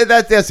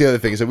 That's the other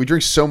thing is that we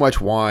drink so much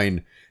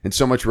wine and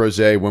so much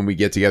rosé when we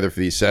get together for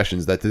these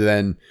sessions that to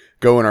then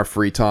go in our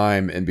free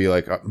time and be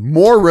like,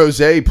 more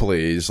rosé,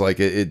 please. Like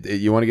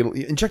you want to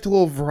inject a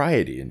little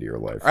variety into your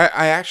life.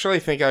 I actually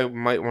think I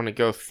might want to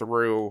go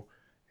through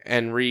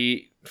and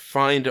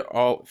find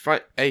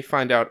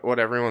out what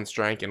everyone's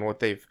drank and what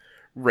they've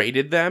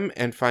rated them,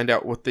 and find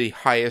out what the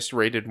highest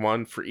rated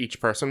one for each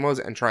person was,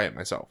 and try it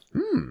myself.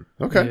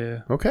 Okay. Yeah.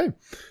 Okay.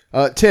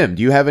 Tim,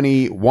 do you have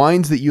any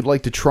wines that you'd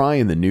like to try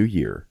in the new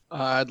year?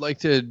 I'd like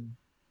to.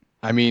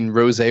 I mean,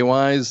 rosé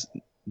wise,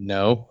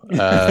 no.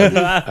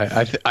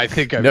 I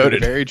think I've Noted.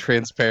 been very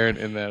transparent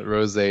in that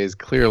rosé is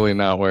clearly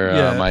not where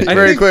Yeah, my. It's I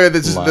very think- clear that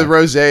this is, the line.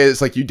 rosé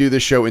is like you do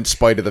this show in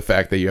spite of the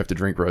fact that you have to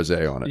drink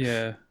rosé on it.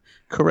 Yeah.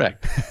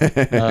 Correct.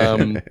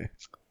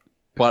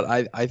 But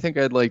I think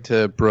I'd like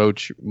to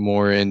broach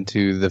more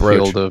into the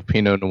field of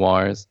Pinot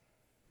Noirs.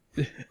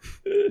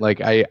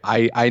 Like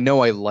I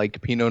know I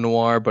like Pinot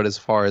Noir, but as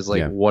far as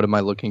like what am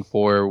I looking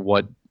for,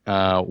 what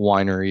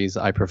wineries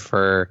I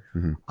prefer,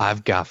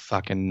 I've got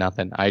fucking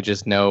nothing. I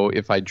just know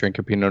if I drink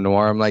a Pinot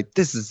Noir, I'm like,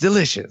 this is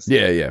delicious.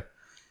 Yeah.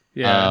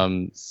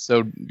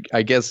 So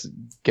I guess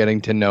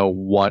getting to know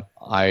what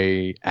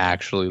I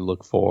actually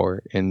look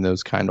for in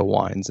those kind of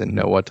wines and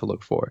know what to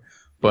look for.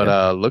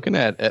 But looking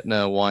at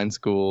Etna Wine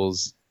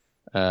School's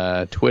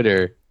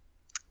Twitter,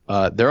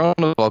 they're on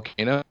a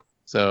volcano,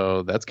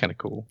 so that's kind of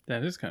cool.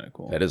 That is kind of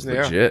cool. That is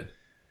Yeah. legit.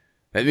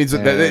 That means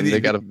that And they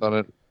got a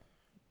fun.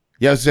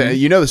 yeah, I was saying,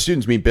 you know the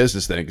students mean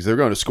business then because they're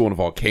going to school in a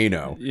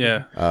volcano.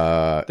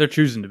 Yeah. They're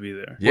choosing to be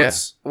there.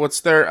 Yes.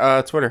 What's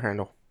their Twitter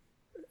handle?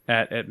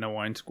 At Etna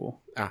Wine School.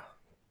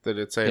 Did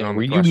it say it on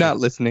Were the you question? not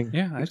listening?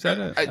 Yeah, I said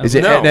it. Is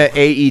it No. Etna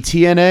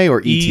AETNA or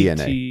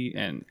ETNA?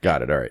 ETN.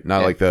 Got it. All right.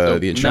 Not like the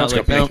insurance not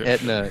like company.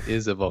 that. Etna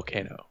is a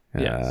volcano.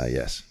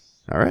 Yes.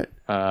 All right.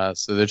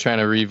 So they're trying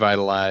to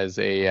revitalize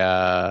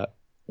a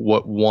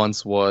what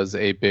once was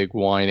a big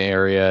wine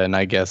area, and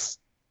I guess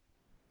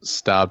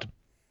stopped.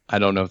 I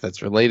don't know if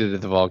that's related to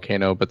the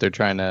volcano, but they're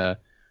trying to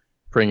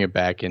bring it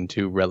back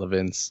into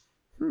relevance.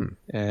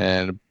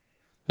 And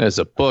there's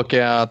a book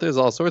out. There's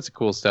all sorts of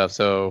cool stuff.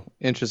 So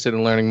interested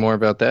in learning more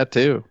about that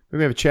too.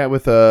 Maybe have a chat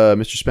with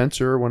Mr.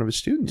 Spencer or one of his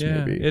students.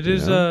 Yeah, maybe it you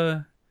is.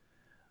 know?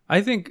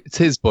 I think It's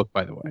his book,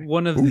 by the way.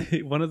 one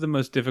of the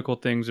most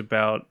difficult things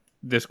about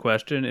this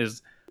question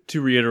is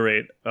to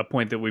reiterate a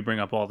point that we bring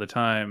up all the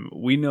time.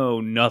 We know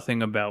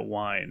nothing about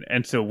wine,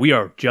 and so we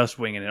are just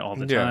winging it all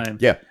the Yeah. time.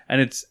 Yeah. And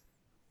it's,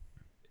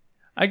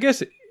 I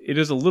guess it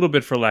is a little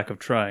bit for lack of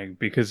trying,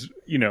 because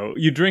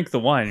you drink the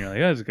wine, and you're like,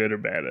 oh, is it good or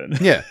bad?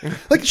 Yeah.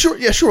 Like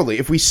surely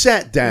if we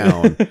sat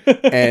down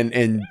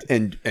and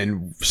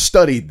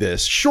studied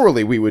this,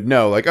 surely we would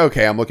know like,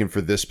 okay, I'm looking for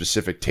this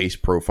specific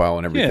taste profile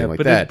and everything like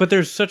that. But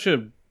there's such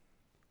a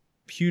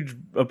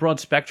broad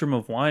spectrum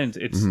of wines.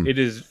 It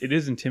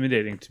is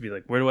intimidating to be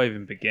like, where do I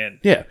even begin?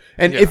 Yeah.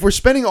 And if we're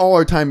spending all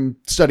our time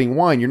studying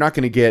wine, you're not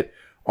going to get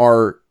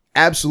our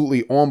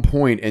absolutely on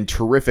point and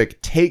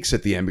terrific takes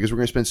at the end because we're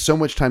going to spend so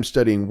much time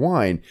studying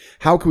wine.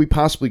 How could we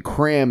possibly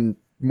cram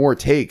more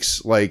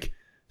takes like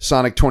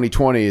Sonic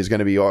 2020 is going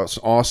to be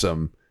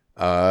awesome?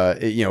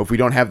 If we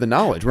don't have the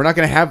knowledge, we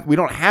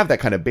don't have that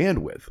kind of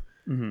bandwidth.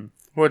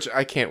 Which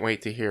I can't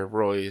wait to hear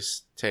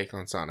Roy's take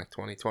on Sonic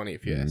 2020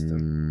 if you asked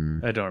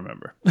him. I don't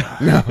remember.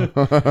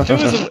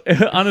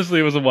 Honestly,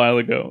 it was a while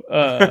ago.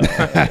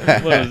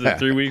 What was it,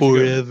 3 weeks ago?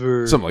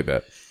 Forever. Something like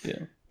that.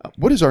 Yeah.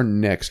 What is our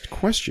next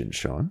question,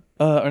 Sean?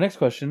 Our next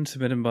question,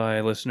 submitted by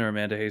listener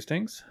Amanda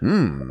Hastings.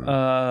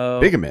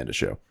 Big Amanda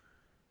show.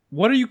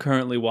 What are you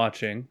currently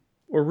watching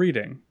or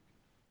reading?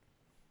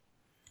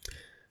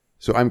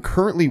 So I'm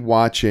currently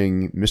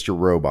watching Mr.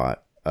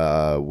 Robot,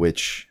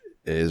 which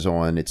is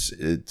on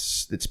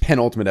its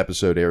penultimate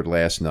episode aired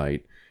last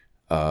night.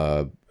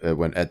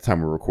 When at the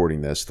time we're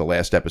recording this, the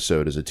last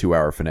episode is a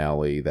 2-hour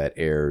finale that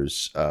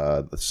airs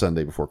the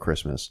Sunday before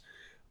Christmas.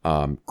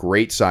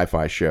 Great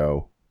sci-fi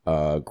show.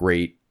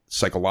 Great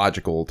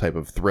psychological type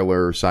of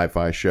thriller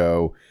sci-fi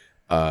show.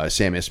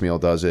 Sam Esmail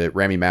does it.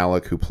 Rami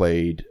Malek, who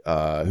did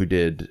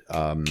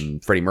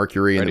Freddie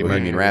Mercury in the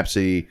Bohemian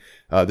Rhapsody.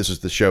 This is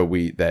the show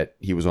that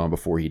he was on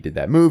before he did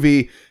that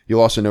movie.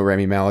 You'll also know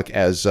Rami Malek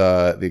as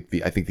I think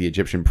the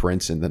Egyptian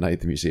prince in the Night at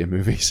the Museum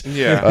movies.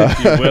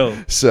 Yeah. You will.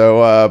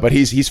 So, but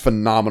he's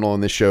phenomenal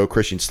in this show.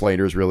 Christian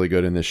Slater is really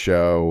good in this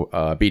show.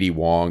 B.D.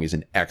 Wong is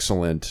an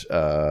excellent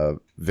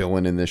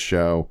villain in this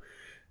show.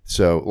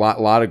 So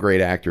lot of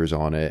great actors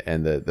on it,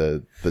 and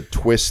the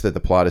twist that the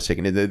plot is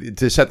taking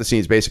to set the scene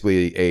is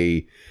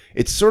basically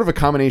it's sort of a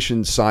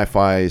combination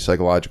sci-fi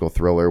psychological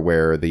thriller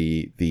where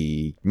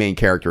the main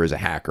character is a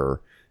hacker,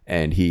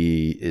 and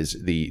he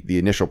is the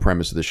initial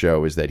premise of the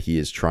show is that he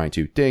is trying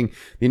to the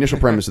initial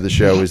premise of the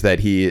show is that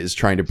he is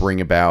trying to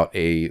bring about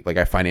a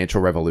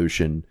financial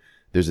revolution.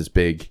 There's this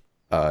big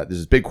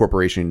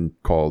corporation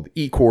called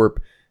E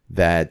Corp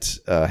that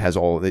has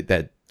all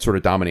that sort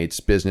of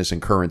dominates business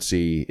and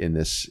currency in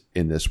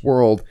this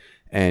world,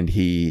 and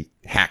he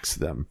hacks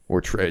them or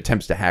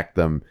attempts to hack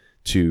them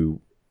to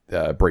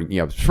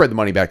spread the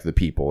money back to the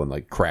people and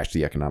like crash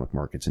the economic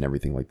markets and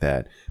everything like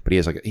that. But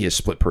he has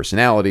split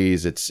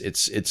personalities.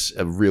 It's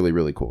a really,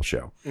 really cool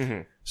show.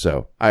 Mm-hmm.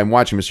 So I'm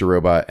watching Mr.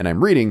 Robot and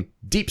I'm reading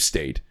Deep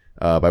State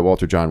by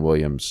Walter John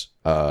Williams,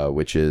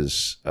 which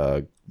is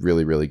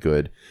really, really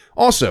good.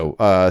 Also,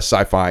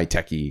 sci-fi,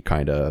 techie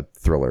kind of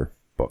thriller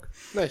book.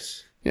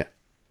 Nice. Yeah.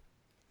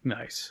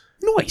 Nice.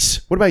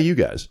 Nice. What about you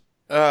guys?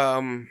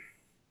 I'm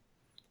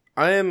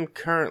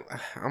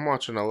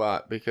watching a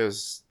lot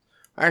because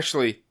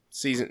actually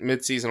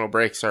mid-seasonal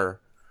breaks are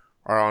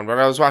on, but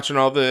I was watching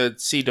all the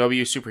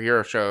CW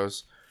superhero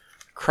shows.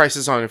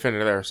 Crisis on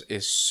Infinite Earths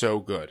is so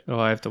good. Oh,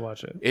 I have to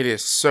watch it. It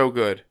is so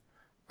good.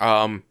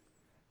 Within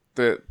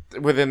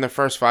the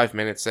first 5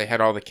 minutes, they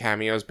had all the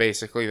cameos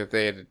basically that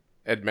they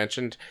had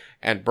mentioned,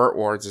 and Burt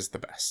Ward's is the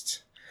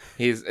best.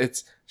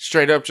 It's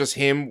straight up just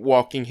him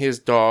walking his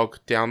dog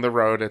down the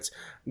road. It's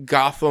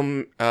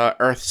Gotham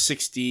Earth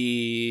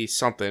 60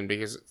 something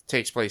because it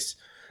takes place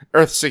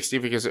Earth 60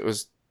 because it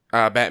was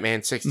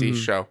Batman 60's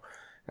show,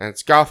 and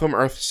it's Gotham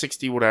Earth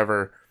 60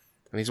 whatever.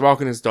 And he's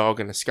walking his dog,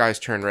 and the sky's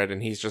turned red,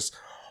 and he's just,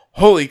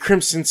 holy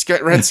crimson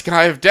red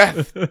sky of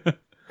death.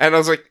 And I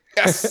was like,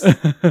 yes,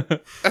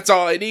 that's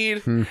all I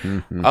need.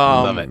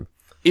 Love it.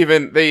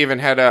 They even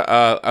had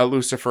a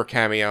Lucifer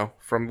cameo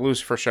from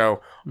Lucifer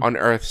show on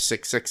Earth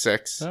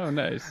 666. Oh,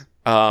 nice.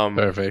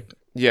 Perfect.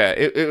 Yeah,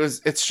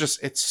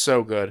 it's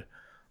so good.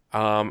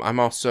 I'm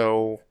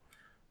also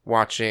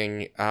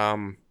watching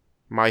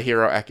My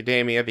Hero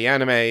Academia, the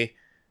anime,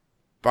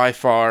 by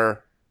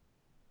far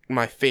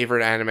my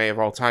favorite anime of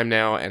all time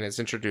now, and has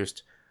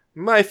introduced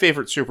my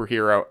favorite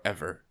superhero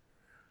ever.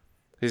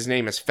 His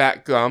name is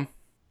Fat Gum.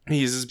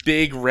 He's this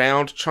big,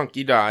 round,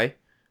 chunky guy,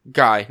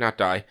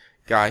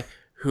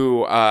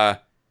 who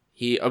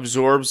he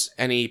absorbs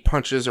any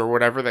punches or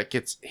whatever that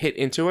gets hit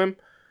into him.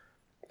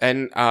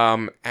 And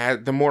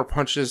the more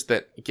punches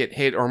that get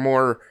hit or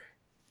more,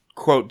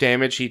 quote,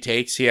 damage he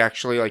takes, he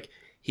actually,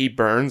 he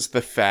burns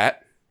the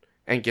fat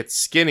and gets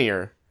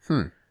skinnier.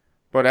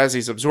 But as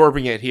he's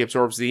absorbing it, he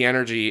absorbs the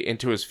energy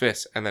into his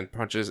fist and then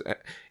punches.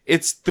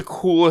 It's the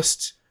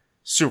coolest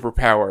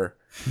superpower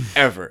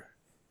ever.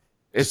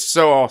 It's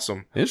so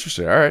awesome.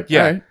 Interesting. All right.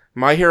 Yeah. All right.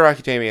 My Hero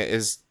Academia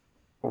is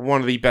one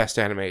of the best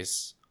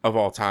animes of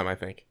all time, I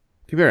think.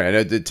 To be fair, I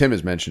know that Tim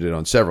has mentioned it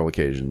on several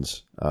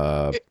occasions.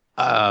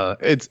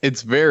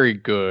 It's very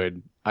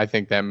good. I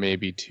think that may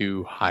be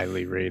too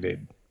highly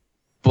rated.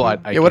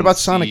 But I what can about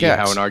Sonic see X?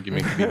 how an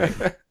argument could be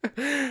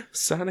made.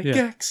 Sonic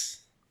Yeah. X.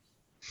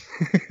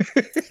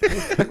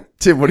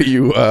 Tim, what are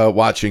you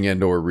watching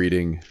and or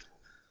reading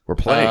or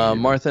playing?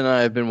 Martha and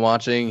I have been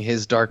watching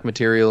His Dark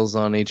Materials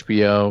on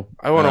HBO.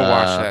 I want to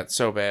watch that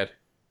so bad.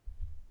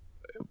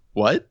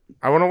 What?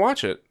 I want to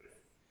watch it.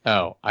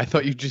 Oh, I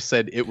thought you just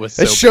said it was.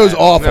 This so show's bad.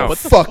 awful. No. What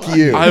fuck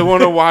you. I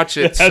want to watch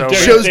it How so dare bad. you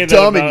Show's say that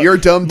dumb and about you're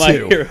dumb My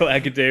too. Hero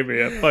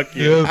Academia. Fuck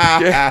you.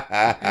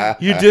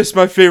 You diss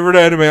my favorite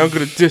anime, I'm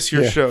going to diss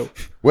your show.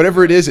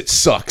 Whatever it is, it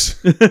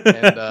sucks. and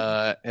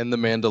The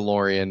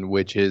Mandalorian,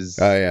 which is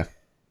Oh yeah.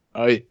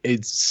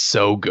 it's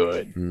so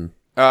good.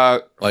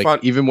 Like Fun.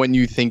 even when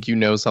you think you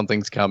know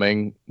something's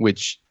coming,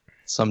 which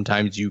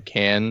sometimes you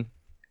can,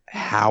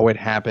 how it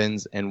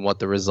happens and what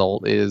the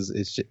result is,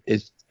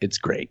 it's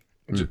great.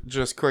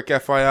 Just quick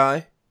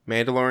FYI,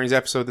 Mandalorian's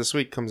episode this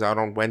week comes out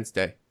on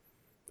Wednesday.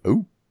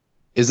 Ooh.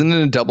 Isn't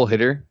it a double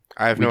hitter?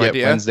 I have We no get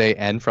idea. Wednesday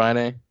and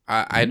Friday.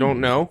 I don't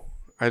know.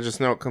 I just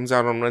know it comes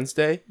out on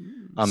Wednesday.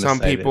 I'm Some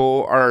excited.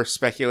 people are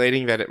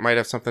speculating that it might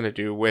have something to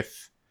do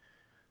with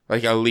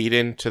like a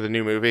lead-in to the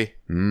new movie.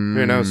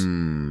 Who knows?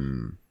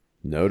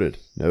 Noted.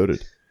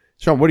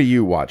 Sean, what are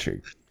you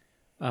watching?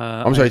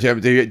 I'm sorry,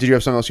 Tim. Did you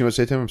have something else you want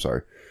to say, Tim? I'm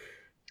sorry.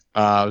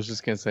 I was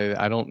just gonna say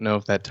that I don't know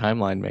if that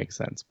timeline makes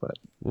sense, but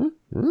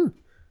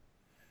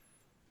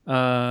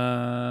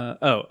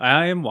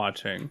I am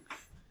watching.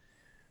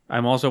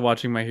 I'm also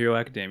watching My Hero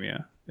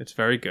Academia. It's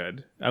very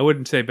good. I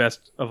wouldn't say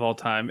best of all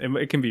time.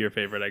 It can be your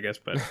favorite, I guess,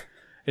 but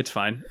it's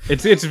fine.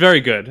 It's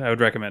very good. I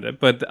would recommend it.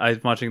 But I'm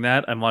watching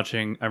that. I'm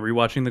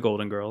rewatching The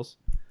Golden Girls.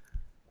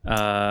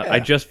 I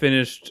just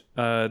finished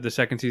the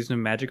second season of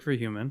Magic for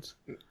Humans.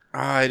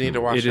 I need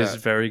to watch It that. is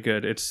very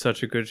good. It's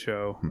such a good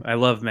show. I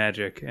love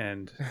magic,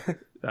 and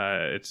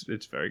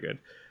it's very good.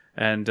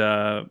 And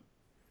I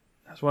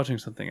was watching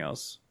something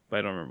else, but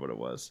I don't remember what it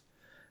was.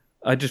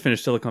 I just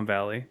finished Silicon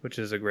Valley, which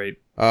is a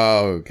great.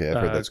 Oh, okay.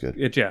 I've heard that's good.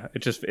 It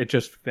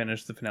just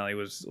finished. The finale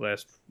was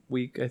last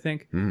week, I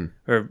think,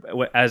 or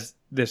as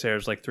this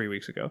airs, like 3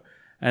 weeks ago.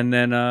 And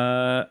then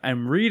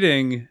I'm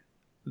reading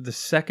the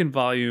second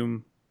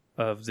volume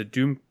of the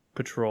Doom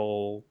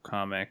Patrol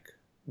comic,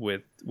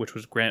 which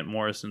was Grant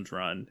Morrison's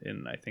run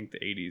in I think the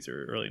 80s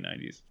or early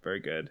 90s.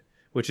 Very good.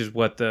 Which is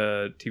what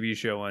the TV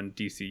show on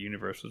DC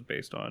Universe was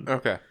based on.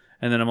 Okay.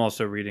 And then I'm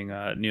also reading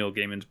Neil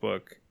Gaiman's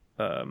book,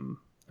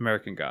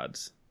 American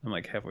Gods. I'm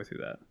like halfway through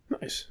that.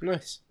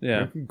 Nice.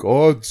 Yeah,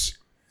 Gods.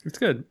 it's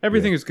good.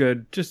 Everything is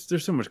good. Just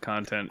there's so much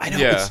content. I know.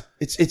 Yeah.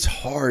 It's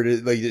hard.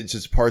 It's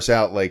just parse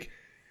out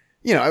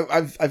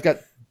I've got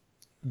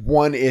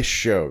one-ish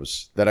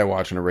shows that I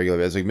watch on a regular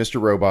basis, like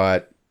Mr.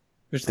 Robot,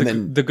 And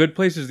then The Good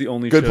Place is the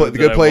only show The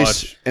Good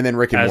Place, and then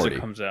Rick and as Morty it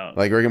comes out.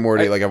 Like Rick and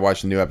Morty, like I've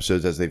watched the new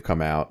episodes as they've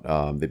come out.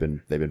 They've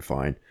been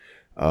fine.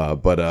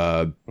 But I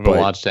haven't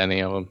watched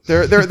any of them.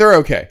 They're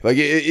okay. Like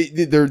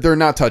they're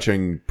not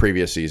touching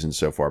previous seasons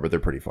so far, but they're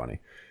pretty funny.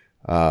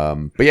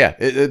 But yeah,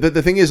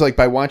 the thing is, like,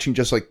 by watching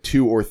just like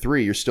 2 or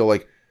 3, you're still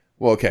like,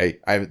 well, okay,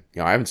 I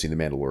haven't seen The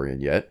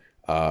Mandalorian yet.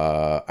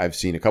 I've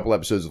seen a couple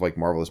episodes of like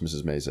Marvelous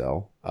Mrs.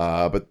 Maisel.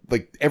 But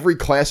like every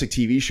classic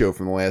TV show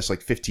from the last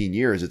like 15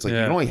 years, it's like you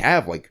only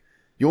have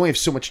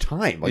so much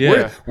time.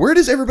 Like where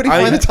does everybody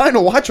find the time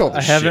to watch all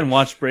this I haven't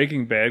watched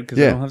Breaking Bad because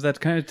I don't have that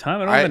kind of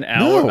time. I don't have an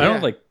hour. I don't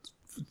have like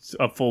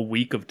a full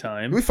week of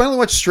time. We finally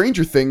watched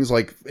Stranger Things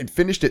and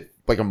finished it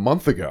like a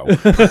month ago.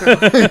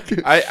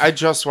 I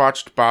just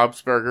watched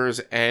Bob's Burgers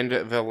and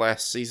the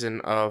last season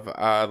of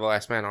The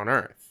Last Man on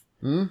Earth.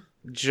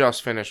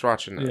 Just finished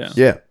watching those.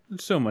 Yeah.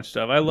 It's so much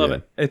stuff. I love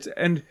it.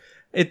 And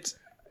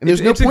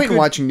there's no point in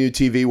watching new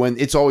TV when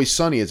It's Always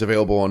Sunny is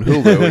available on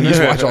Hulu and you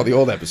just watch all the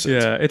old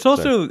episodes. Yeah, it's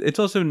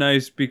also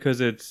nice because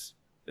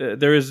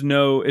there's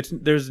no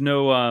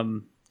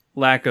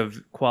lack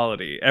of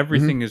quality.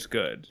 Everything is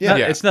good.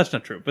 That's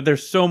not true, but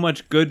there's so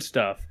much good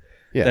stuff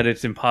that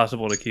it's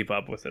impossible to keep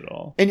up with it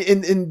all.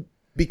 And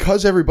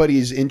because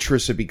everybody's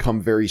interests have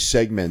become very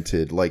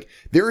segmented, like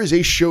there is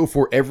a show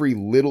for every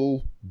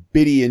little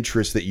bitty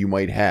interest that you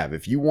might have.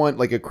 If you want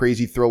like a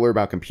crazy thriller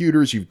about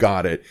computers, you've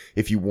got it.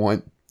 If you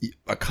want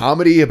a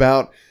comedy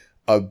about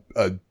a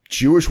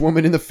Jewish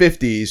woman in the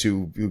 50s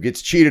who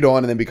gets cheated on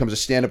and then becomes a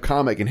stand-up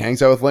comic and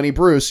hangs out with Lenny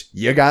Bruce,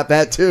 you got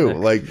that too.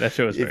 Like that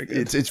show is very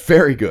good. It's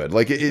very good.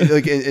 Like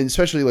and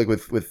especially like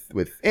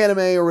with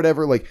anime or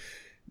whatever. Like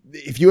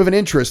if you have an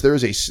interest, there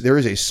is a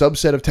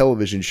subset of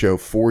television show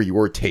for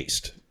your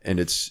taste, and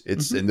it's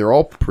and they're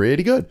all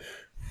pretty good.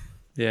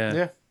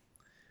 Yeah.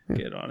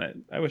 Get on it.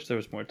 I wish there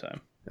was more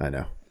time. I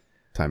know.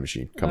 Time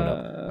machine coming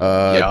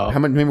up. How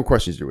many more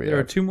questions do we have? There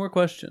are 2 more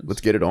questions.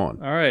 Let's get it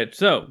on. All right.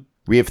 So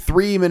we have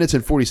 3 minutes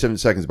and 47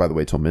 seconds, by the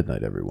way, till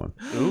midnight, everyone.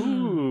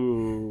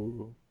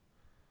 Ooh.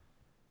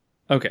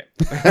 Okay.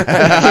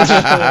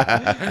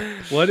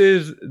 What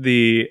is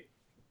the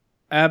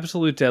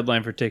absolute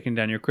deadline for taking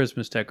down your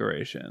Christmas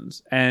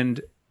decorations? And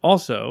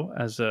also,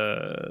 as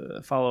a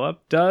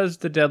follow-up, does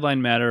the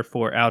deadline matter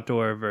for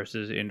outdoor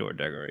versus indoor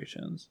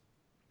decorations?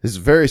 This is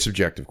a very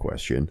subjective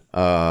question.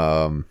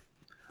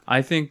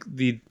 I think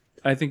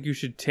you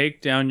should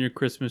take down your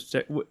Christmas.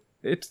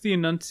 It's the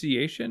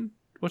Annunciation.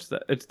 What's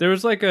that? There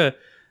was like I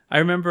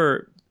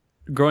remember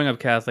growing up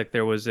Catholic.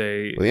 There was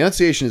a. Well, the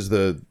Annunciation is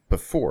the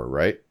before,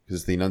 right? Because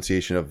it's the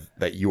Annunciation of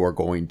that you are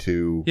going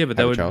to. Yeah, but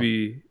that would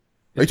be.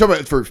 Are you talking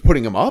about for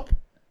putting them up,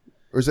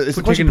 or is it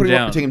the question putting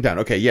them up or taking them down?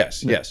 Okay,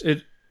 yes.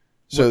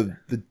 So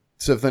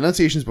if the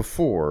Annunciation is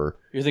before,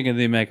 you're thinking of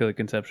the Immaculate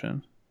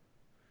Conception.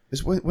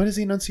 What is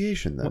the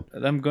Annunciation then?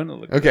 Well, I'm gonna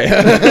look. Okay,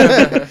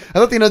 I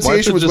thought the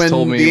Annunciation was when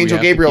the angel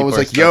Gabriel was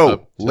like,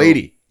 "Yo,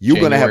 lady, you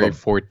gonna have a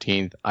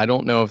 14th." I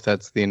don't know if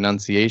that's the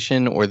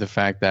Annunciation or the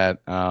fact that.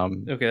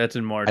 Okay, that's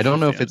in March. I don't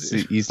know if it's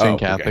the Eastern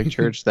Catholic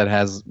Church that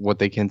has what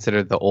they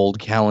consider the old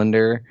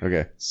calendar.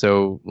 Okay.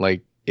 So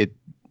like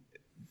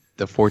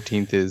the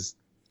 14th is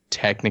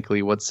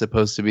technically what's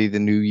supposed to be the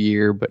new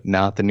year, but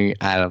not the new.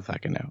 I don't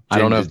fucking know. I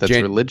don't know if that's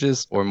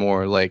religious or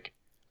more like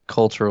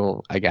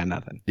cultural. I got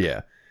nothing.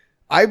 Yeah.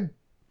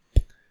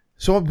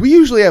 So we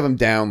usually have them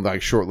down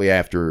like shortly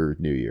after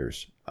New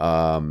Year's.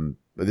 But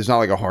there's not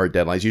like a hard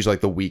deadline. It's usually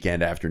like the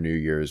weekend after New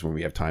Year's when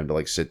we have time to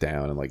like sit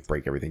down and like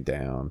break everything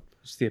down.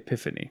 It's the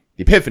Epiphany.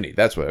 The Epiphany.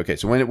 That's what. Okay.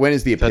 So when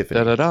is the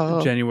Epiphany?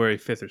 January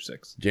 5th or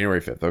 6th.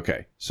 January 5th.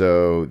 Okay.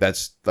 So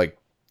that's like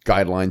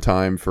guideline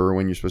time for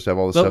when you're supposed to have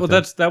all this stuff.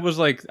 Well, that was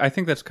like, I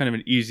think that's kind of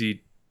an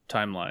easy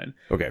timeline.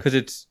 Okay. Because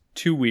it's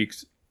 2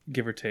 weeks,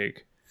 give or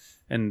take.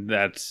 And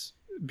that's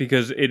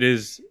because it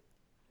is,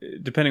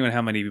 depending on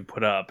how many you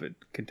put up, it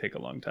can take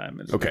a long time.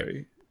 It's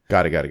very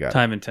got it.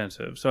 Time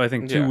intensive. So I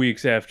think 2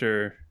 weeks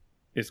after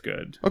is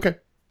good. Okay.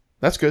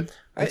 That's good.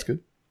 That's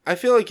good. I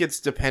feel like it's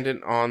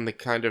dependent on the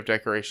kind of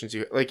decorations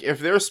you like. If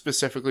they're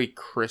specifically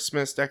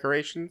Christmas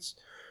decorations,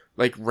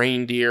 like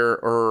reindeer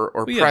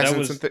or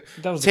presents,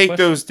 take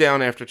those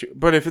down after 2.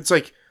 But if it's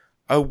like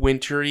a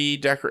wintry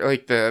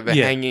like the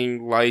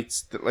hanging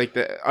lights, like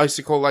the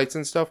icicle lights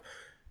and stuff,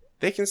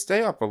 they can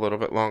stay up a little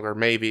bit longer,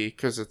 maybe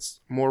because it's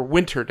more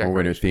winter decorations.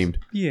 More winter themed.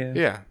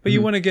 Yeah. But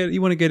you want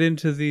to get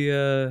into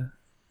the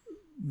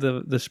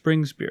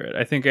spring spirit.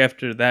 I think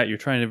after that, you're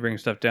trying to bring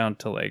stuff down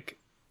to like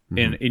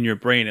in your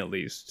brain at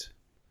least.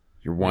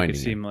 You're winding. It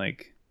seem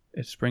like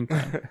it's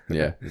springtime.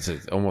 Yeah, it's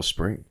almost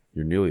spring.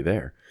 You're nearly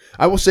there.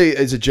 I will say,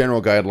 as a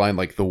general guideline,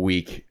 like the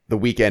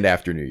weekend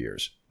after New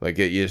Year's, like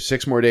you have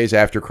 6 more days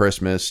after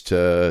Christmas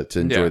to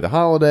enjoy the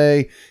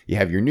holiday. You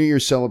have your New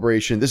Year's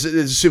celebration. This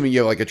is assuming you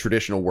have like a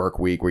traditional work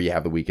week where you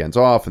have the weekends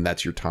off, and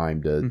that's your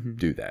time to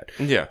do that.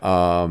 Yeah.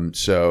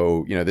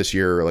 So this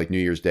year, like New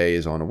Year's Day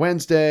is on a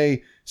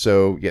Wednesday,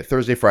 so you get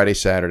Thursday, Friday,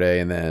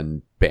 Saturday, and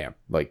then bam,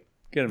 like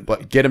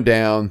get them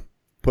down,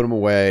 put them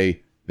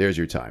away. There's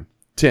your time.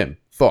 Tim,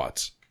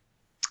 thoughts?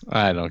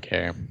 I don't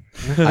care.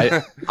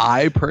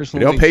 I We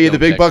personally don't pay you the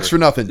big bucks for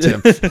decorate.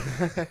 nothing,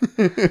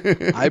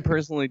 Tim. I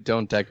personally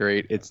don't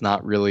decorate. It's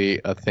not really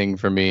a thing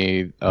for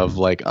me of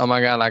like, oh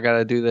my God, I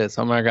gotta do this.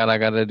 Oh my God, I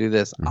gotta do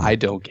this. I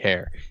don't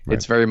care. Right.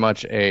 It's very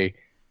much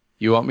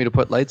you want me to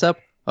put lights up?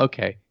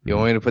 Okay. You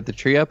want me to put the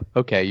tree up?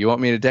 Okay. You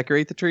want me to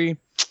decorate the tree?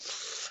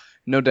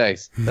 No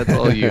dice. That's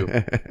all you.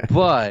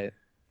 But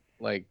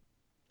like,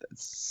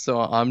 so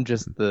I'm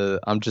just the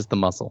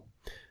muscle.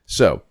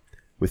 So,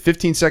 with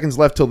 15 seconds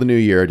left till the new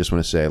year, I just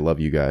want to say I love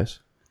you guys.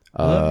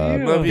 Love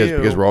you. Love you.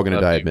 Because we're all going to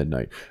Love die you. at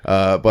midnight.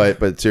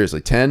 But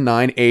seriously, 10,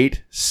 9,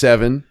 8,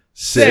 7,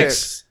 6,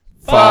 6,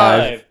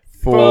 5,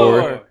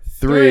 4, 4,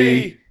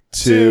 3,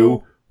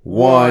 2,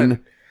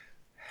 1.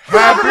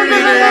 Happy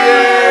New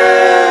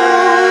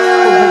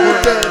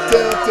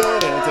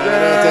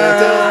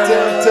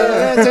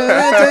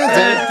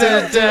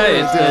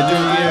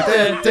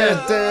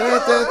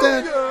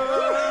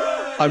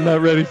I'm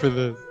not ready for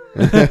this.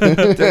 It's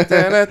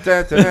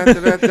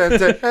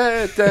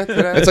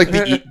like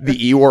the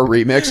Eeyore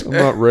remix. I'm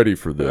not ready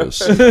for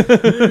this.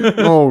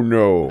 Oh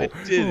no.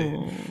 Did it.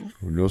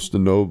 Just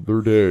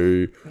another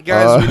day.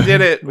 Guys, we did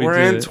it. we We're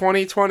did in it.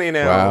 2020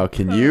 now. Wow,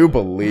 can you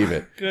believe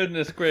it?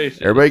 Goodness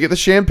gracious. Everybody get the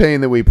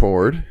champagne that we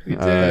poured. did.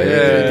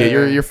 Get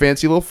your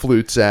fancy little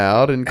flutes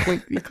out and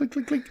clink, clink,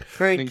 clink, clink.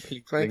 Clink,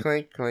 Clink, clink,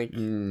 clink,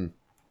 clink.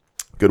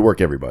 Good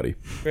work, everybody.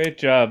 Great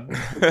job.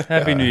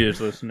 Happy New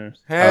Year's, listeners.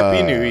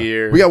 Happy New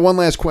Year. We got one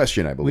last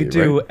question, I We believe.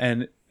 do, Right?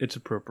 and it's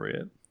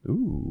appropriate.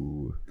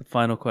 Ooh. The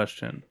final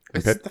question.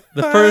 It's Okay.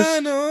 The first-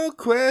 final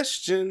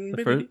question.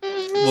 The first,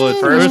 well, it's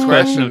the first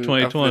question of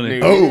 2020.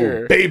 the Oh,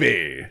 year.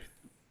 baby.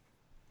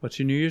 What's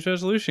your New Year's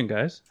resolution,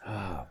 guys?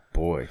 Oh,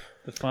 boy.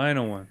 The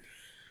final one.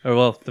 Or,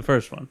 well, the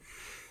first one.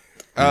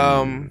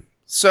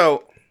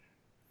 So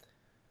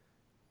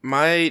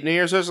my New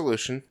Year's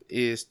resolution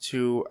is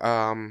to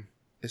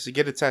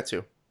get a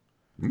tattoo.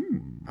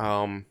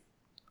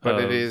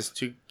 But it is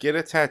to get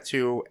a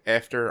tattoo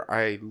after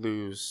I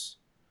lose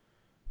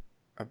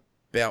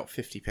about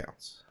 50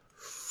 pounds.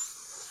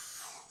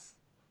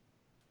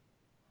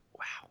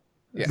 Wow.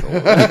 Yeah.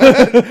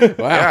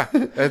 Wow.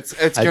 Yeah. It's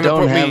I gonna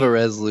don't put have me. a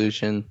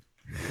resolution.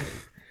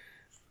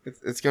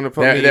 It's gonna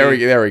put There, me.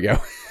 there we go.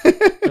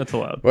 That's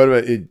allowed. What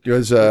about it?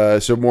 Was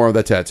so more of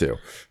that tattoo?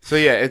 So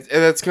yeah,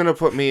 that's gonna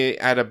put me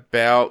at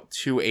about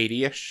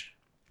 280ish.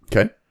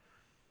 Okay.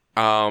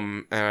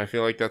 And I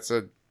feel like that's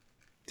a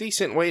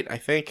decent weight, I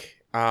think.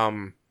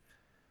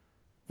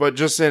 But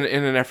just in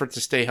an effort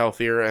to stay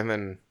healthier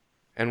and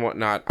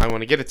whatnot, I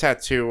want to get a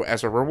tattoo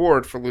as a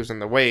reward for losing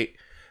the weight.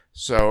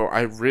 So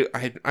I'm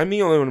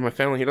the only one in my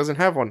family who doesn't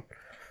have one.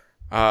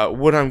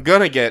 What I'm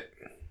gonna get.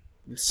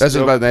 That's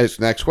about the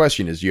next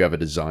question. Is you have a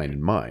design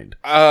in mind?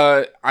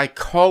 I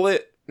call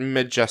it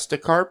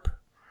Majesticarp.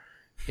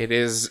 It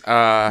is.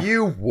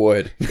 You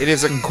would. It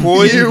is a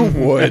koi. You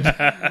would.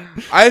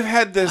 I've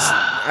had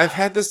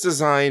this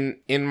design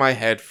in my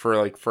head for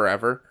like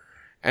forever,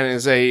 and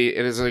it's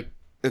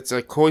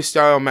a koi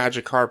style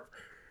Magikarp,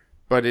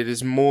 but it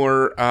is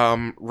more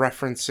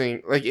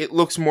referencing, like, it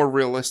looks more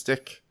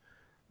realistic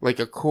like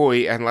a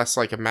koi and less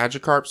like a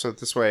Magikarp. So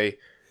this way,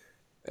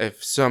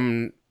 if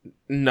some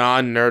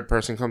non-nerd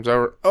person comes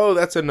over, oh,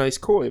 that's a nice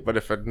koi. But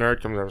if a nerd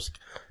comes over, it's like,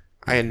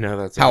 I know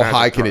that's a How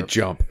high can Magikarp. it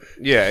jump?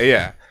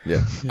 Yeah.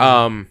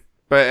 Yeah.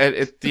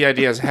 But the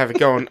idea is to have it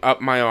going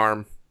up my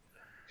arm,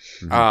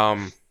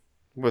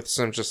 with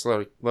some just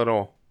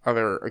little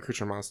other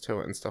accoutrements to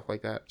it and stuff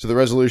like that. So the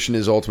resolution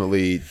is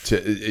ultimately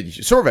you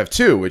sort of have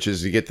two, which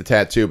is to get the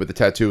tattoo, but the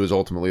tattoo is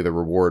ultimately the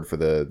reward for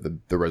the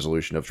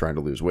resolution of trying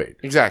to lose weight.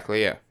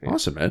 Exactly, yeah.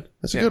 Awesome, man.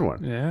 That's a Yeah. good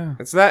one. Yeah.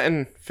 It's that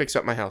and fix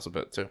up my house a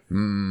bit too.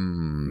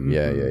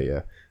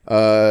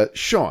 Yeah.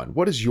 Sean,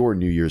 what is your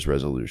New Year's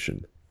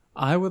resolution?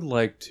 I would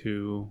like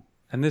to,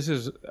 and this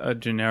is a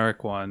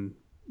generic one,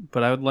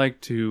 but I would like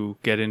to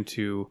get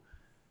into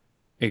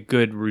a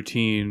good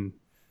routine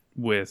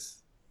with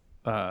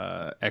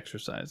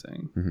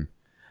exercising. Mhm.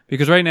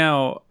 Because right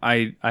now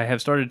I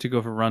have started to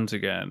go for runs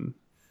again,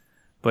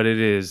 but it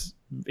is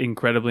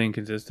incredibly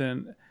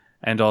inconsistent,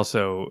 and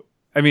also,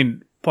 I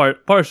mean,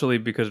 partially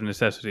because of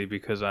necessity,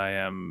 because I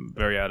am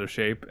very out of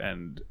shape,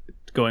 and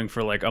going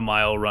for like a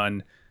mile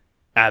run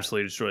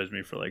absolutely destroys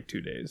me for like 2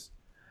 days.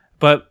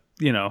 But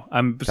you know,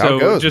 I'm That's how so it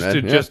goes, just man.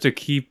 to Yeah. just to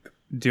keep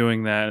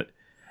doing that,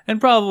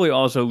 and probably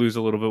also lose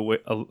a little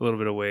bit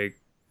of weight.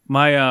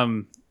 My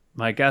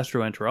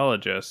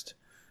gastroenterologist,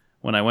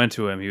 when I went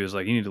to him, he was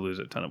like, "You need to lose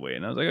a ton of weight,"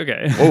 and I was like,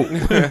 "Okay." Oh,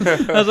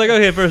 I was like,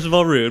 "Okay." First of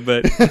all, rude,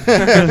 but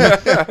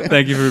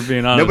thank you for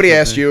being honest. nobody with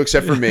asked me. you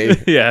except for me.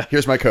 Yeah,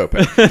 Here's my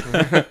copay.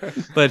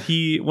 but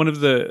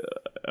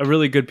a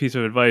really good piece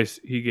of advice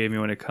he gave me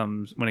when it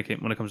comes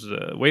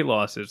to weight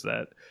loss is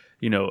that,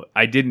 you know,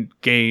 I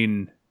didn't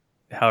gain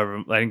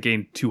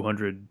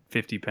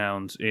 250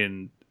 pounds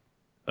in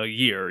a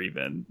year,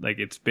 even. Like,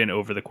 it's been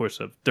over the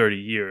course of 30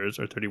 years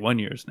or 31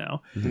 years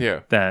now. Yeah.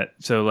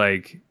 So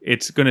like,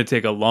 it's going to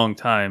take a long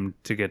time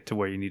to get to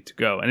where you need to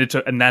go,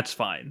 and that's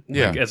fine.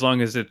 Yeah. Like, as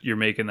long as you're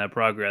making that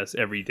progress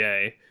every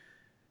day,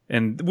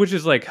 And which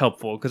is like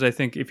helpful because I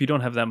think if you don't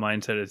have that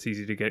mindset,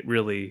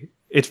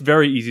 it's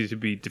very easy to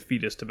be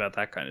defeatist about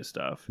that kind of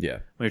stuff. Yeah.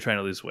 When you're trying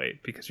to lose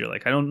weight because you're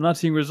like, I'm not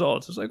seeing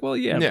results. It's like, well,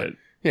 yeah. But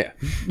Yeah.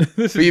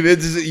 this But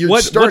you're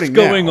what's starting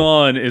going now.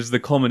 on is the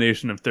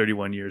culmination of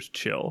 31 years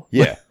chill.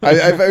 Yeah.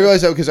 I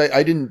realized that because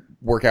I didn't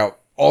work out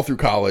all through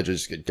college. I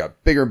just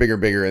got bigger and bigger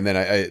and bigger. And then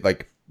I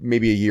like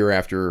maybe a year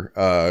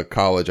after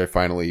college, I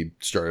finally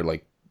started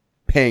like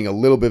paying a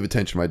little bit of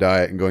attention to my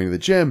diet and going to the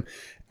gym.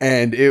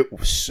 And it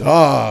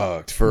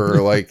sucked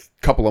for like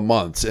a couple of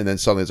months. And then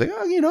suddenly it's like,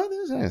 oh,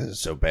 this isn't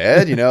so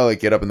bad, like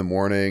get up in the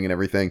morning and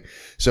everything.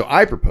 So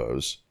I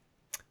propose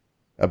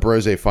a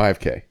Brose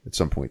 5K at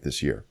some point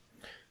this year.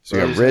 So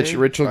we got Rich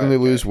looking to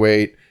lose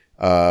weight.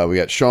 We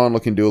got Sean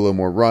looking to do a little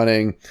more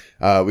running.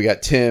 We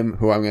got Tim,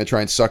 who I'm going to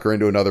try and sucker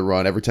into another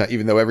run every time,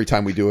 even though every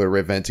time we do an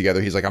event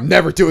together, he's like, I'm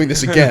never doing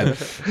this again.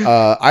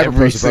 I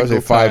propose a Brose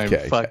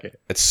 5K Fuck it.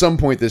 at some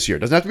point this year.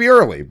 It doesn't have to be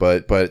early,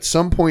 but at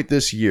some point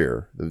this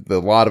year,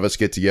 the lot of us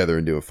get together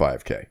and do a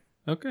 5K.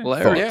 Okay. Well,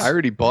 I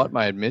already bought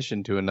my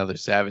admission to another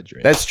Savage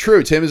race. That's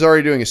true. Tim is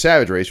already doing a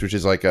Savage race, which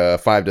is like a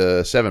 5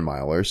 to 7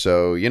 miler.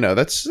 So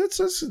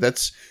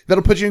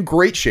that'll put you in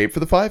great shape for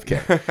the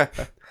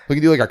 5K. We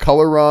can do like a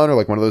color run or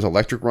like one of those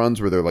electric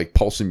runs where they're like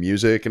pulsing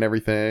music and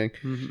everything.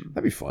 Mm-hmm.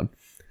 That'd be fun.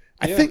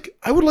 I think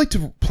I would like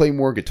to play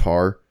more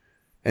guitar.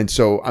 And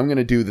so I'm going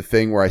to do the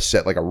thing where I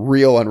set like a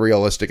real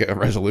unrealistic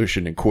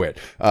resolution and quit.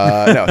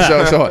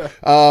 I've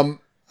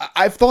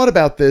thought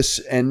about this,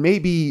 and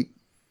maybe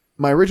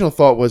my original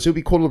thought was it would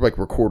be cool to like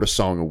record a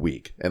song a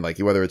week. And like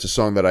whether it's a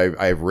song that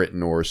I've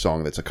written or a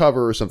song that's a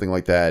cover or something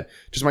like that,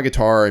 just my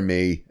guitar and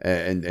me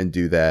and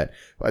do that.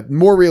 But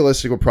more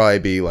realistic would probably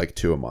be like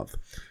 2 a month.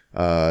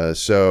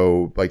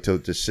 So like to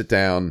just sit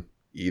down,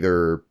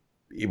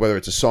 whether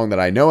it's a song that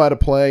I know how to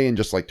play and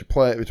just like to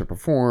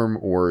perform,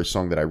 or a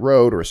song that I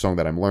wrote or a song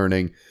that I'm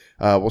learning,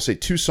 we'll say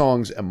 2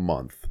 songs a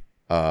month,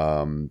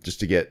 just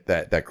to get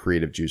that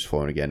creative juice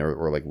flowing again,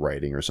 or like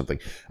writing or something.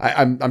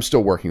 I'm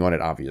still working on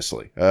it,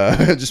 obviously,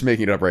 just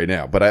making it up right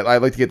now, but I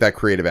like to get that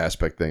creative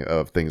aspect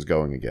of things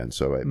going again.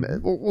 So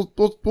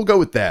we'll go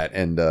with that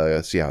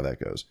and see how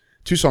that goes.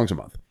 2 songs a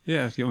month.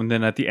 Yeah, and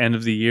then at the end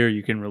of the year,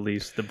 you can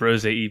release the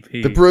Brose EP.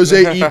 The Brose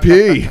EP.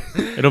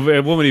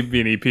 It won't even be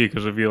an EP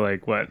because it'll be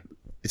like, what?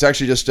 It's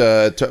actually just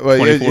a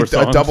 24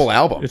 songs. double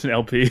album. It's an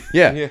LP.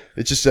 Yeah.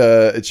 It's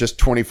just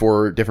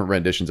 24 different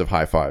renditions of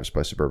High Fives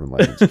by Suburban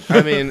Legends.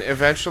 I mean,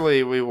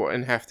 eventually we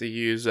wouldn't have to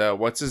use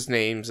what's his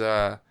name's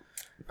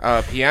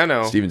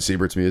piano. Steven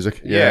Siebert's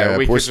music. Yeah,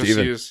 we poor could just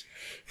Steven. use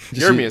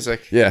your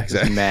music. Yeah,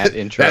 exactly. Matt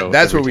intro.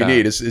 That's every what we time.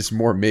 need. It's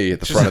more me at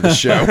the front of the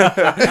show.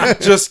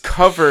 Just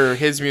cover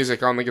his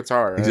music on the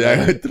guitar.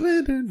 Exactly.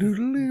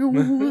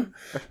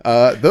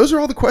 Those are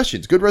all the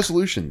questions. Good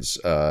resolutions,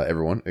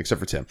 everyone, except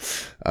for Tim.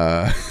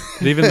 And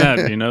even that,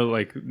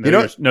 like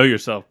know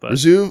yourself. But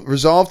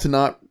Resolve to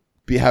not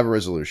have a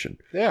resolution.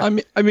 Yeah.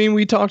 I mean,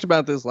 we talked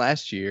about this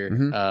last year,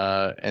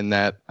 Mm-hmm. and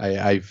that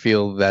I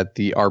feel that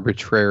the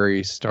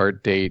arbitrary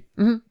start date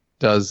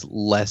does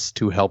less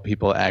to help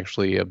people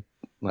actually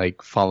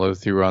like follow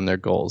through on their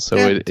goals. So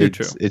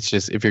it's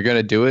just, if you're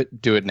gonna do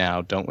it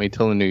now. Don't wait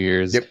till the New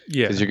Year's. Yep.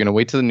 Yeah. Because you're gonna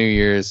wait till the New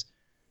Year's,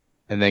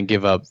 and then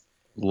give up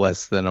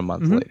less than a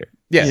month later.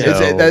 Yeah,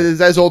 So-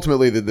 that's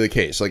ultimately the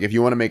case. Like, if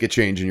you want to make a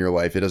change in your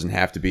life, it doesn't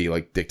have to be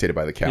like dictated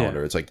by the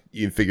calendar. Yeah. It's like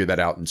you can figure that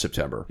out in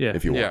September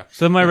if you want. Yeah.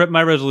 So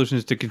my resolution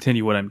is to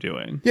continue what I'm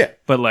doing. Yeah.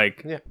 But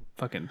like, Yeah.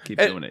 fucking keep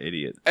doing it,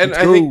 idiot. And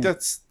Let's I think go.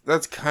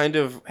 that's kind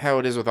of how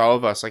it is with all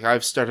of us. Like,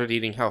 I've started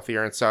eating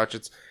healthier and such.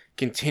 It's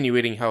continue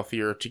eating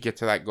healthier to get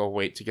to that goal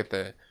weight, to get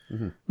the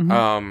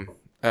to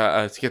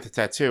get the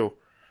tattoo.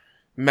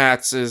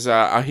 Matt's is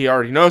he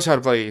already knows how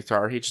to play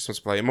guitar. He just wants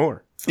to play it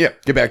more. Yeah,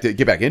 get back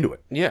into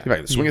it. Yeah. Get back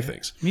to the swing of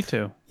things. Me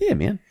too. Yeah,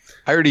 man.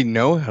 I already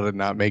know how to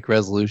not make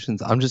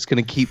resolutions. I'm just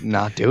gonna keep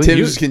not doing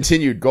Tim's it.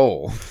 continued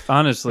goal.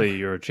 Honestly,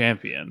 you're a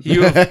champion.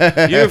 You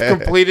have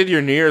completed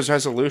your New Year's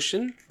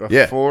resolution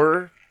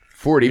before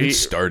Before it even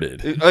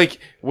started. like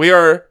we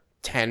are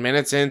 10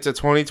 minutes into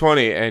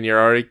 2020 and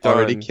you're already done.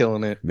 Already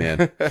killing it.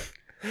 Man.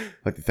 I'd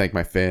like to thank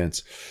my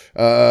fans.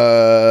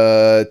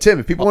 Tim,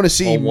 if people want to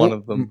see one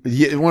of them.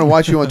 want to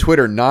watch you on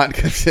Twitter, not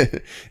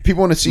if people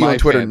want to see you My on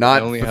Twitter, fans,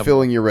 not I only have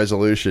fulfilling your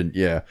resolution.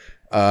 Yeah.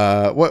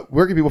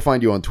 Where can people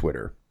find you on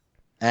Twitter?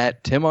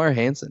 At Tim R.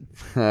 Hansen.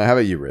 How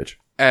about you, Rich?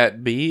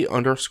 At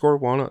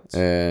B_walnuts.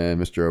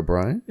 And Mr.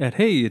 O'Brien? At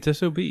hey, it's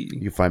SOB. You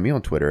can find me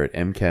on Twitter at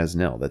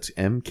MKasnell. That's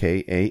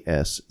MKASZNEL.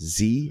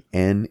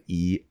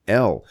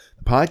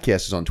 The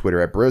podcast is on Twitter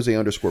at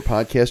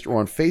Brose_podcast or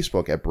on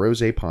Facebook at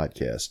Brose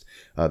Podcast.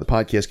 The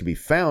podcast can be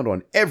found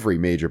on every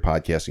major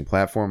podcasting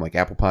platform like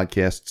Apple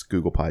Podcasts,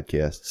 Google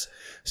Podcasts,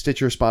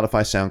 Stitcher,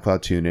 Spotify, SoundCloud,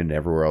 TuneIn, and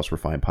everywhere else where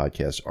fine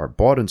podcasts are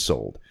bought and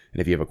sold. And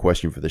if you have a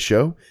question for the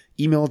show,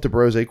 email it to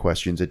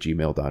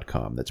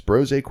brosequestions@gmail.com. That's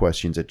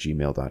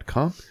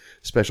brosequestions@gmail.com.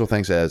 Special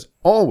thanks, as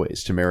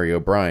always, to Mary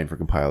O'Brien for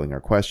compiling our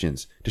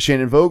questions, to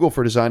Shannon Vogel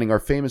for designing our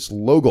famous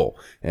logo,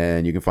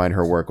 and you can find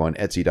her work on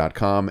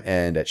Etsy.com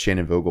and at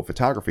Shannon Vogel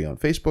Photography on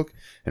Facebook.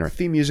 And our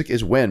theme music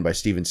is When by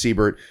Steven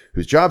Siebert,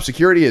 whose job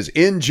security is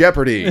in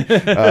jeopardy.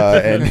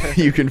 And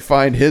you can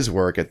find his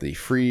work at the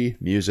Free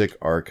Music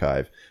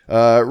Archive.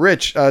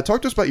 Rich,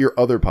 talk to us about your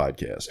other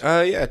podcast.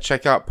 Yeah,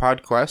 check out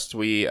PodQuest.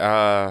 We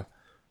are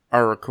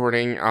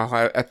recording.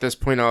 At this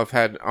point, I'll have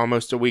had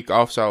almost a week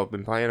off, so I've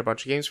been playing a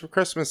bunch of games for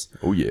Christmas.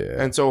 Oh,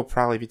 yeah. And so we'll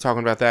probably be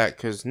talking about that,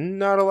 because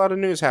not a lot of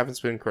news happens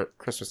between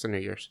Christmas and New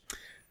Year's.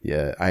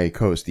 Yeah, I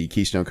host the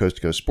Keystone Coast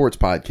to Coast Sports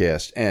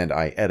Podcast, and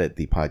I edit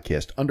the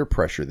podcast Under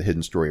Pressure, the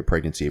hidden story of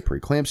pregnancy and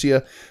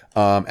preeclampsia.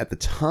 At the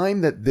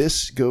time that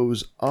this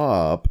goes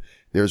up,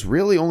 there's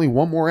really only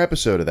one more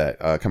episode of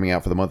that coming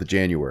out for the month of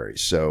January.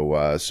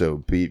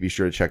 So be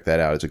sure to check that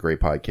out. It's a great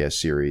podcast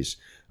series.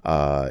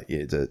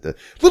 It's a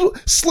little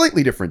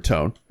slightly different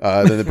tone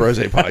than the Brose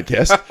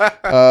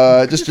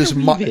podcast.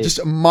 Just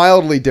a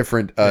mildly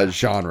different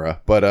genre,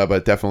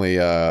 but definitely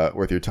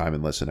worth your time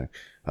in listening.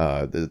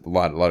 There's a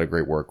lot of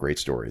great work, great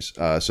stories.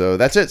 So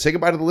that's it. Say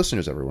goodbye to the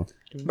listeners, everyone.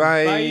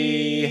 Bye.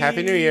 Bye.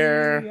 Happy New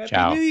Year.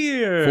 Ciao. New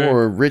Year.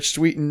 For Rich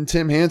Sweeten,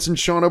 Tim Hansen,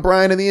 Sean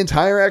O'Brien, and the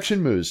entire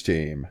Action Moves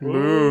team.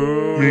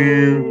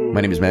 Moo. My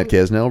name is Matt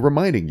Casnell,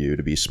 reminding you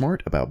to be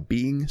smart about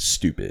being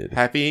stupid.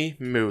 Happy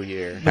Moo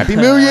Year. Happy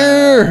New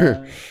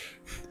Year!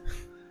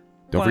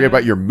 Don't forget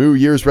about your Moo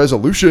Year's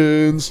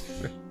resolutions.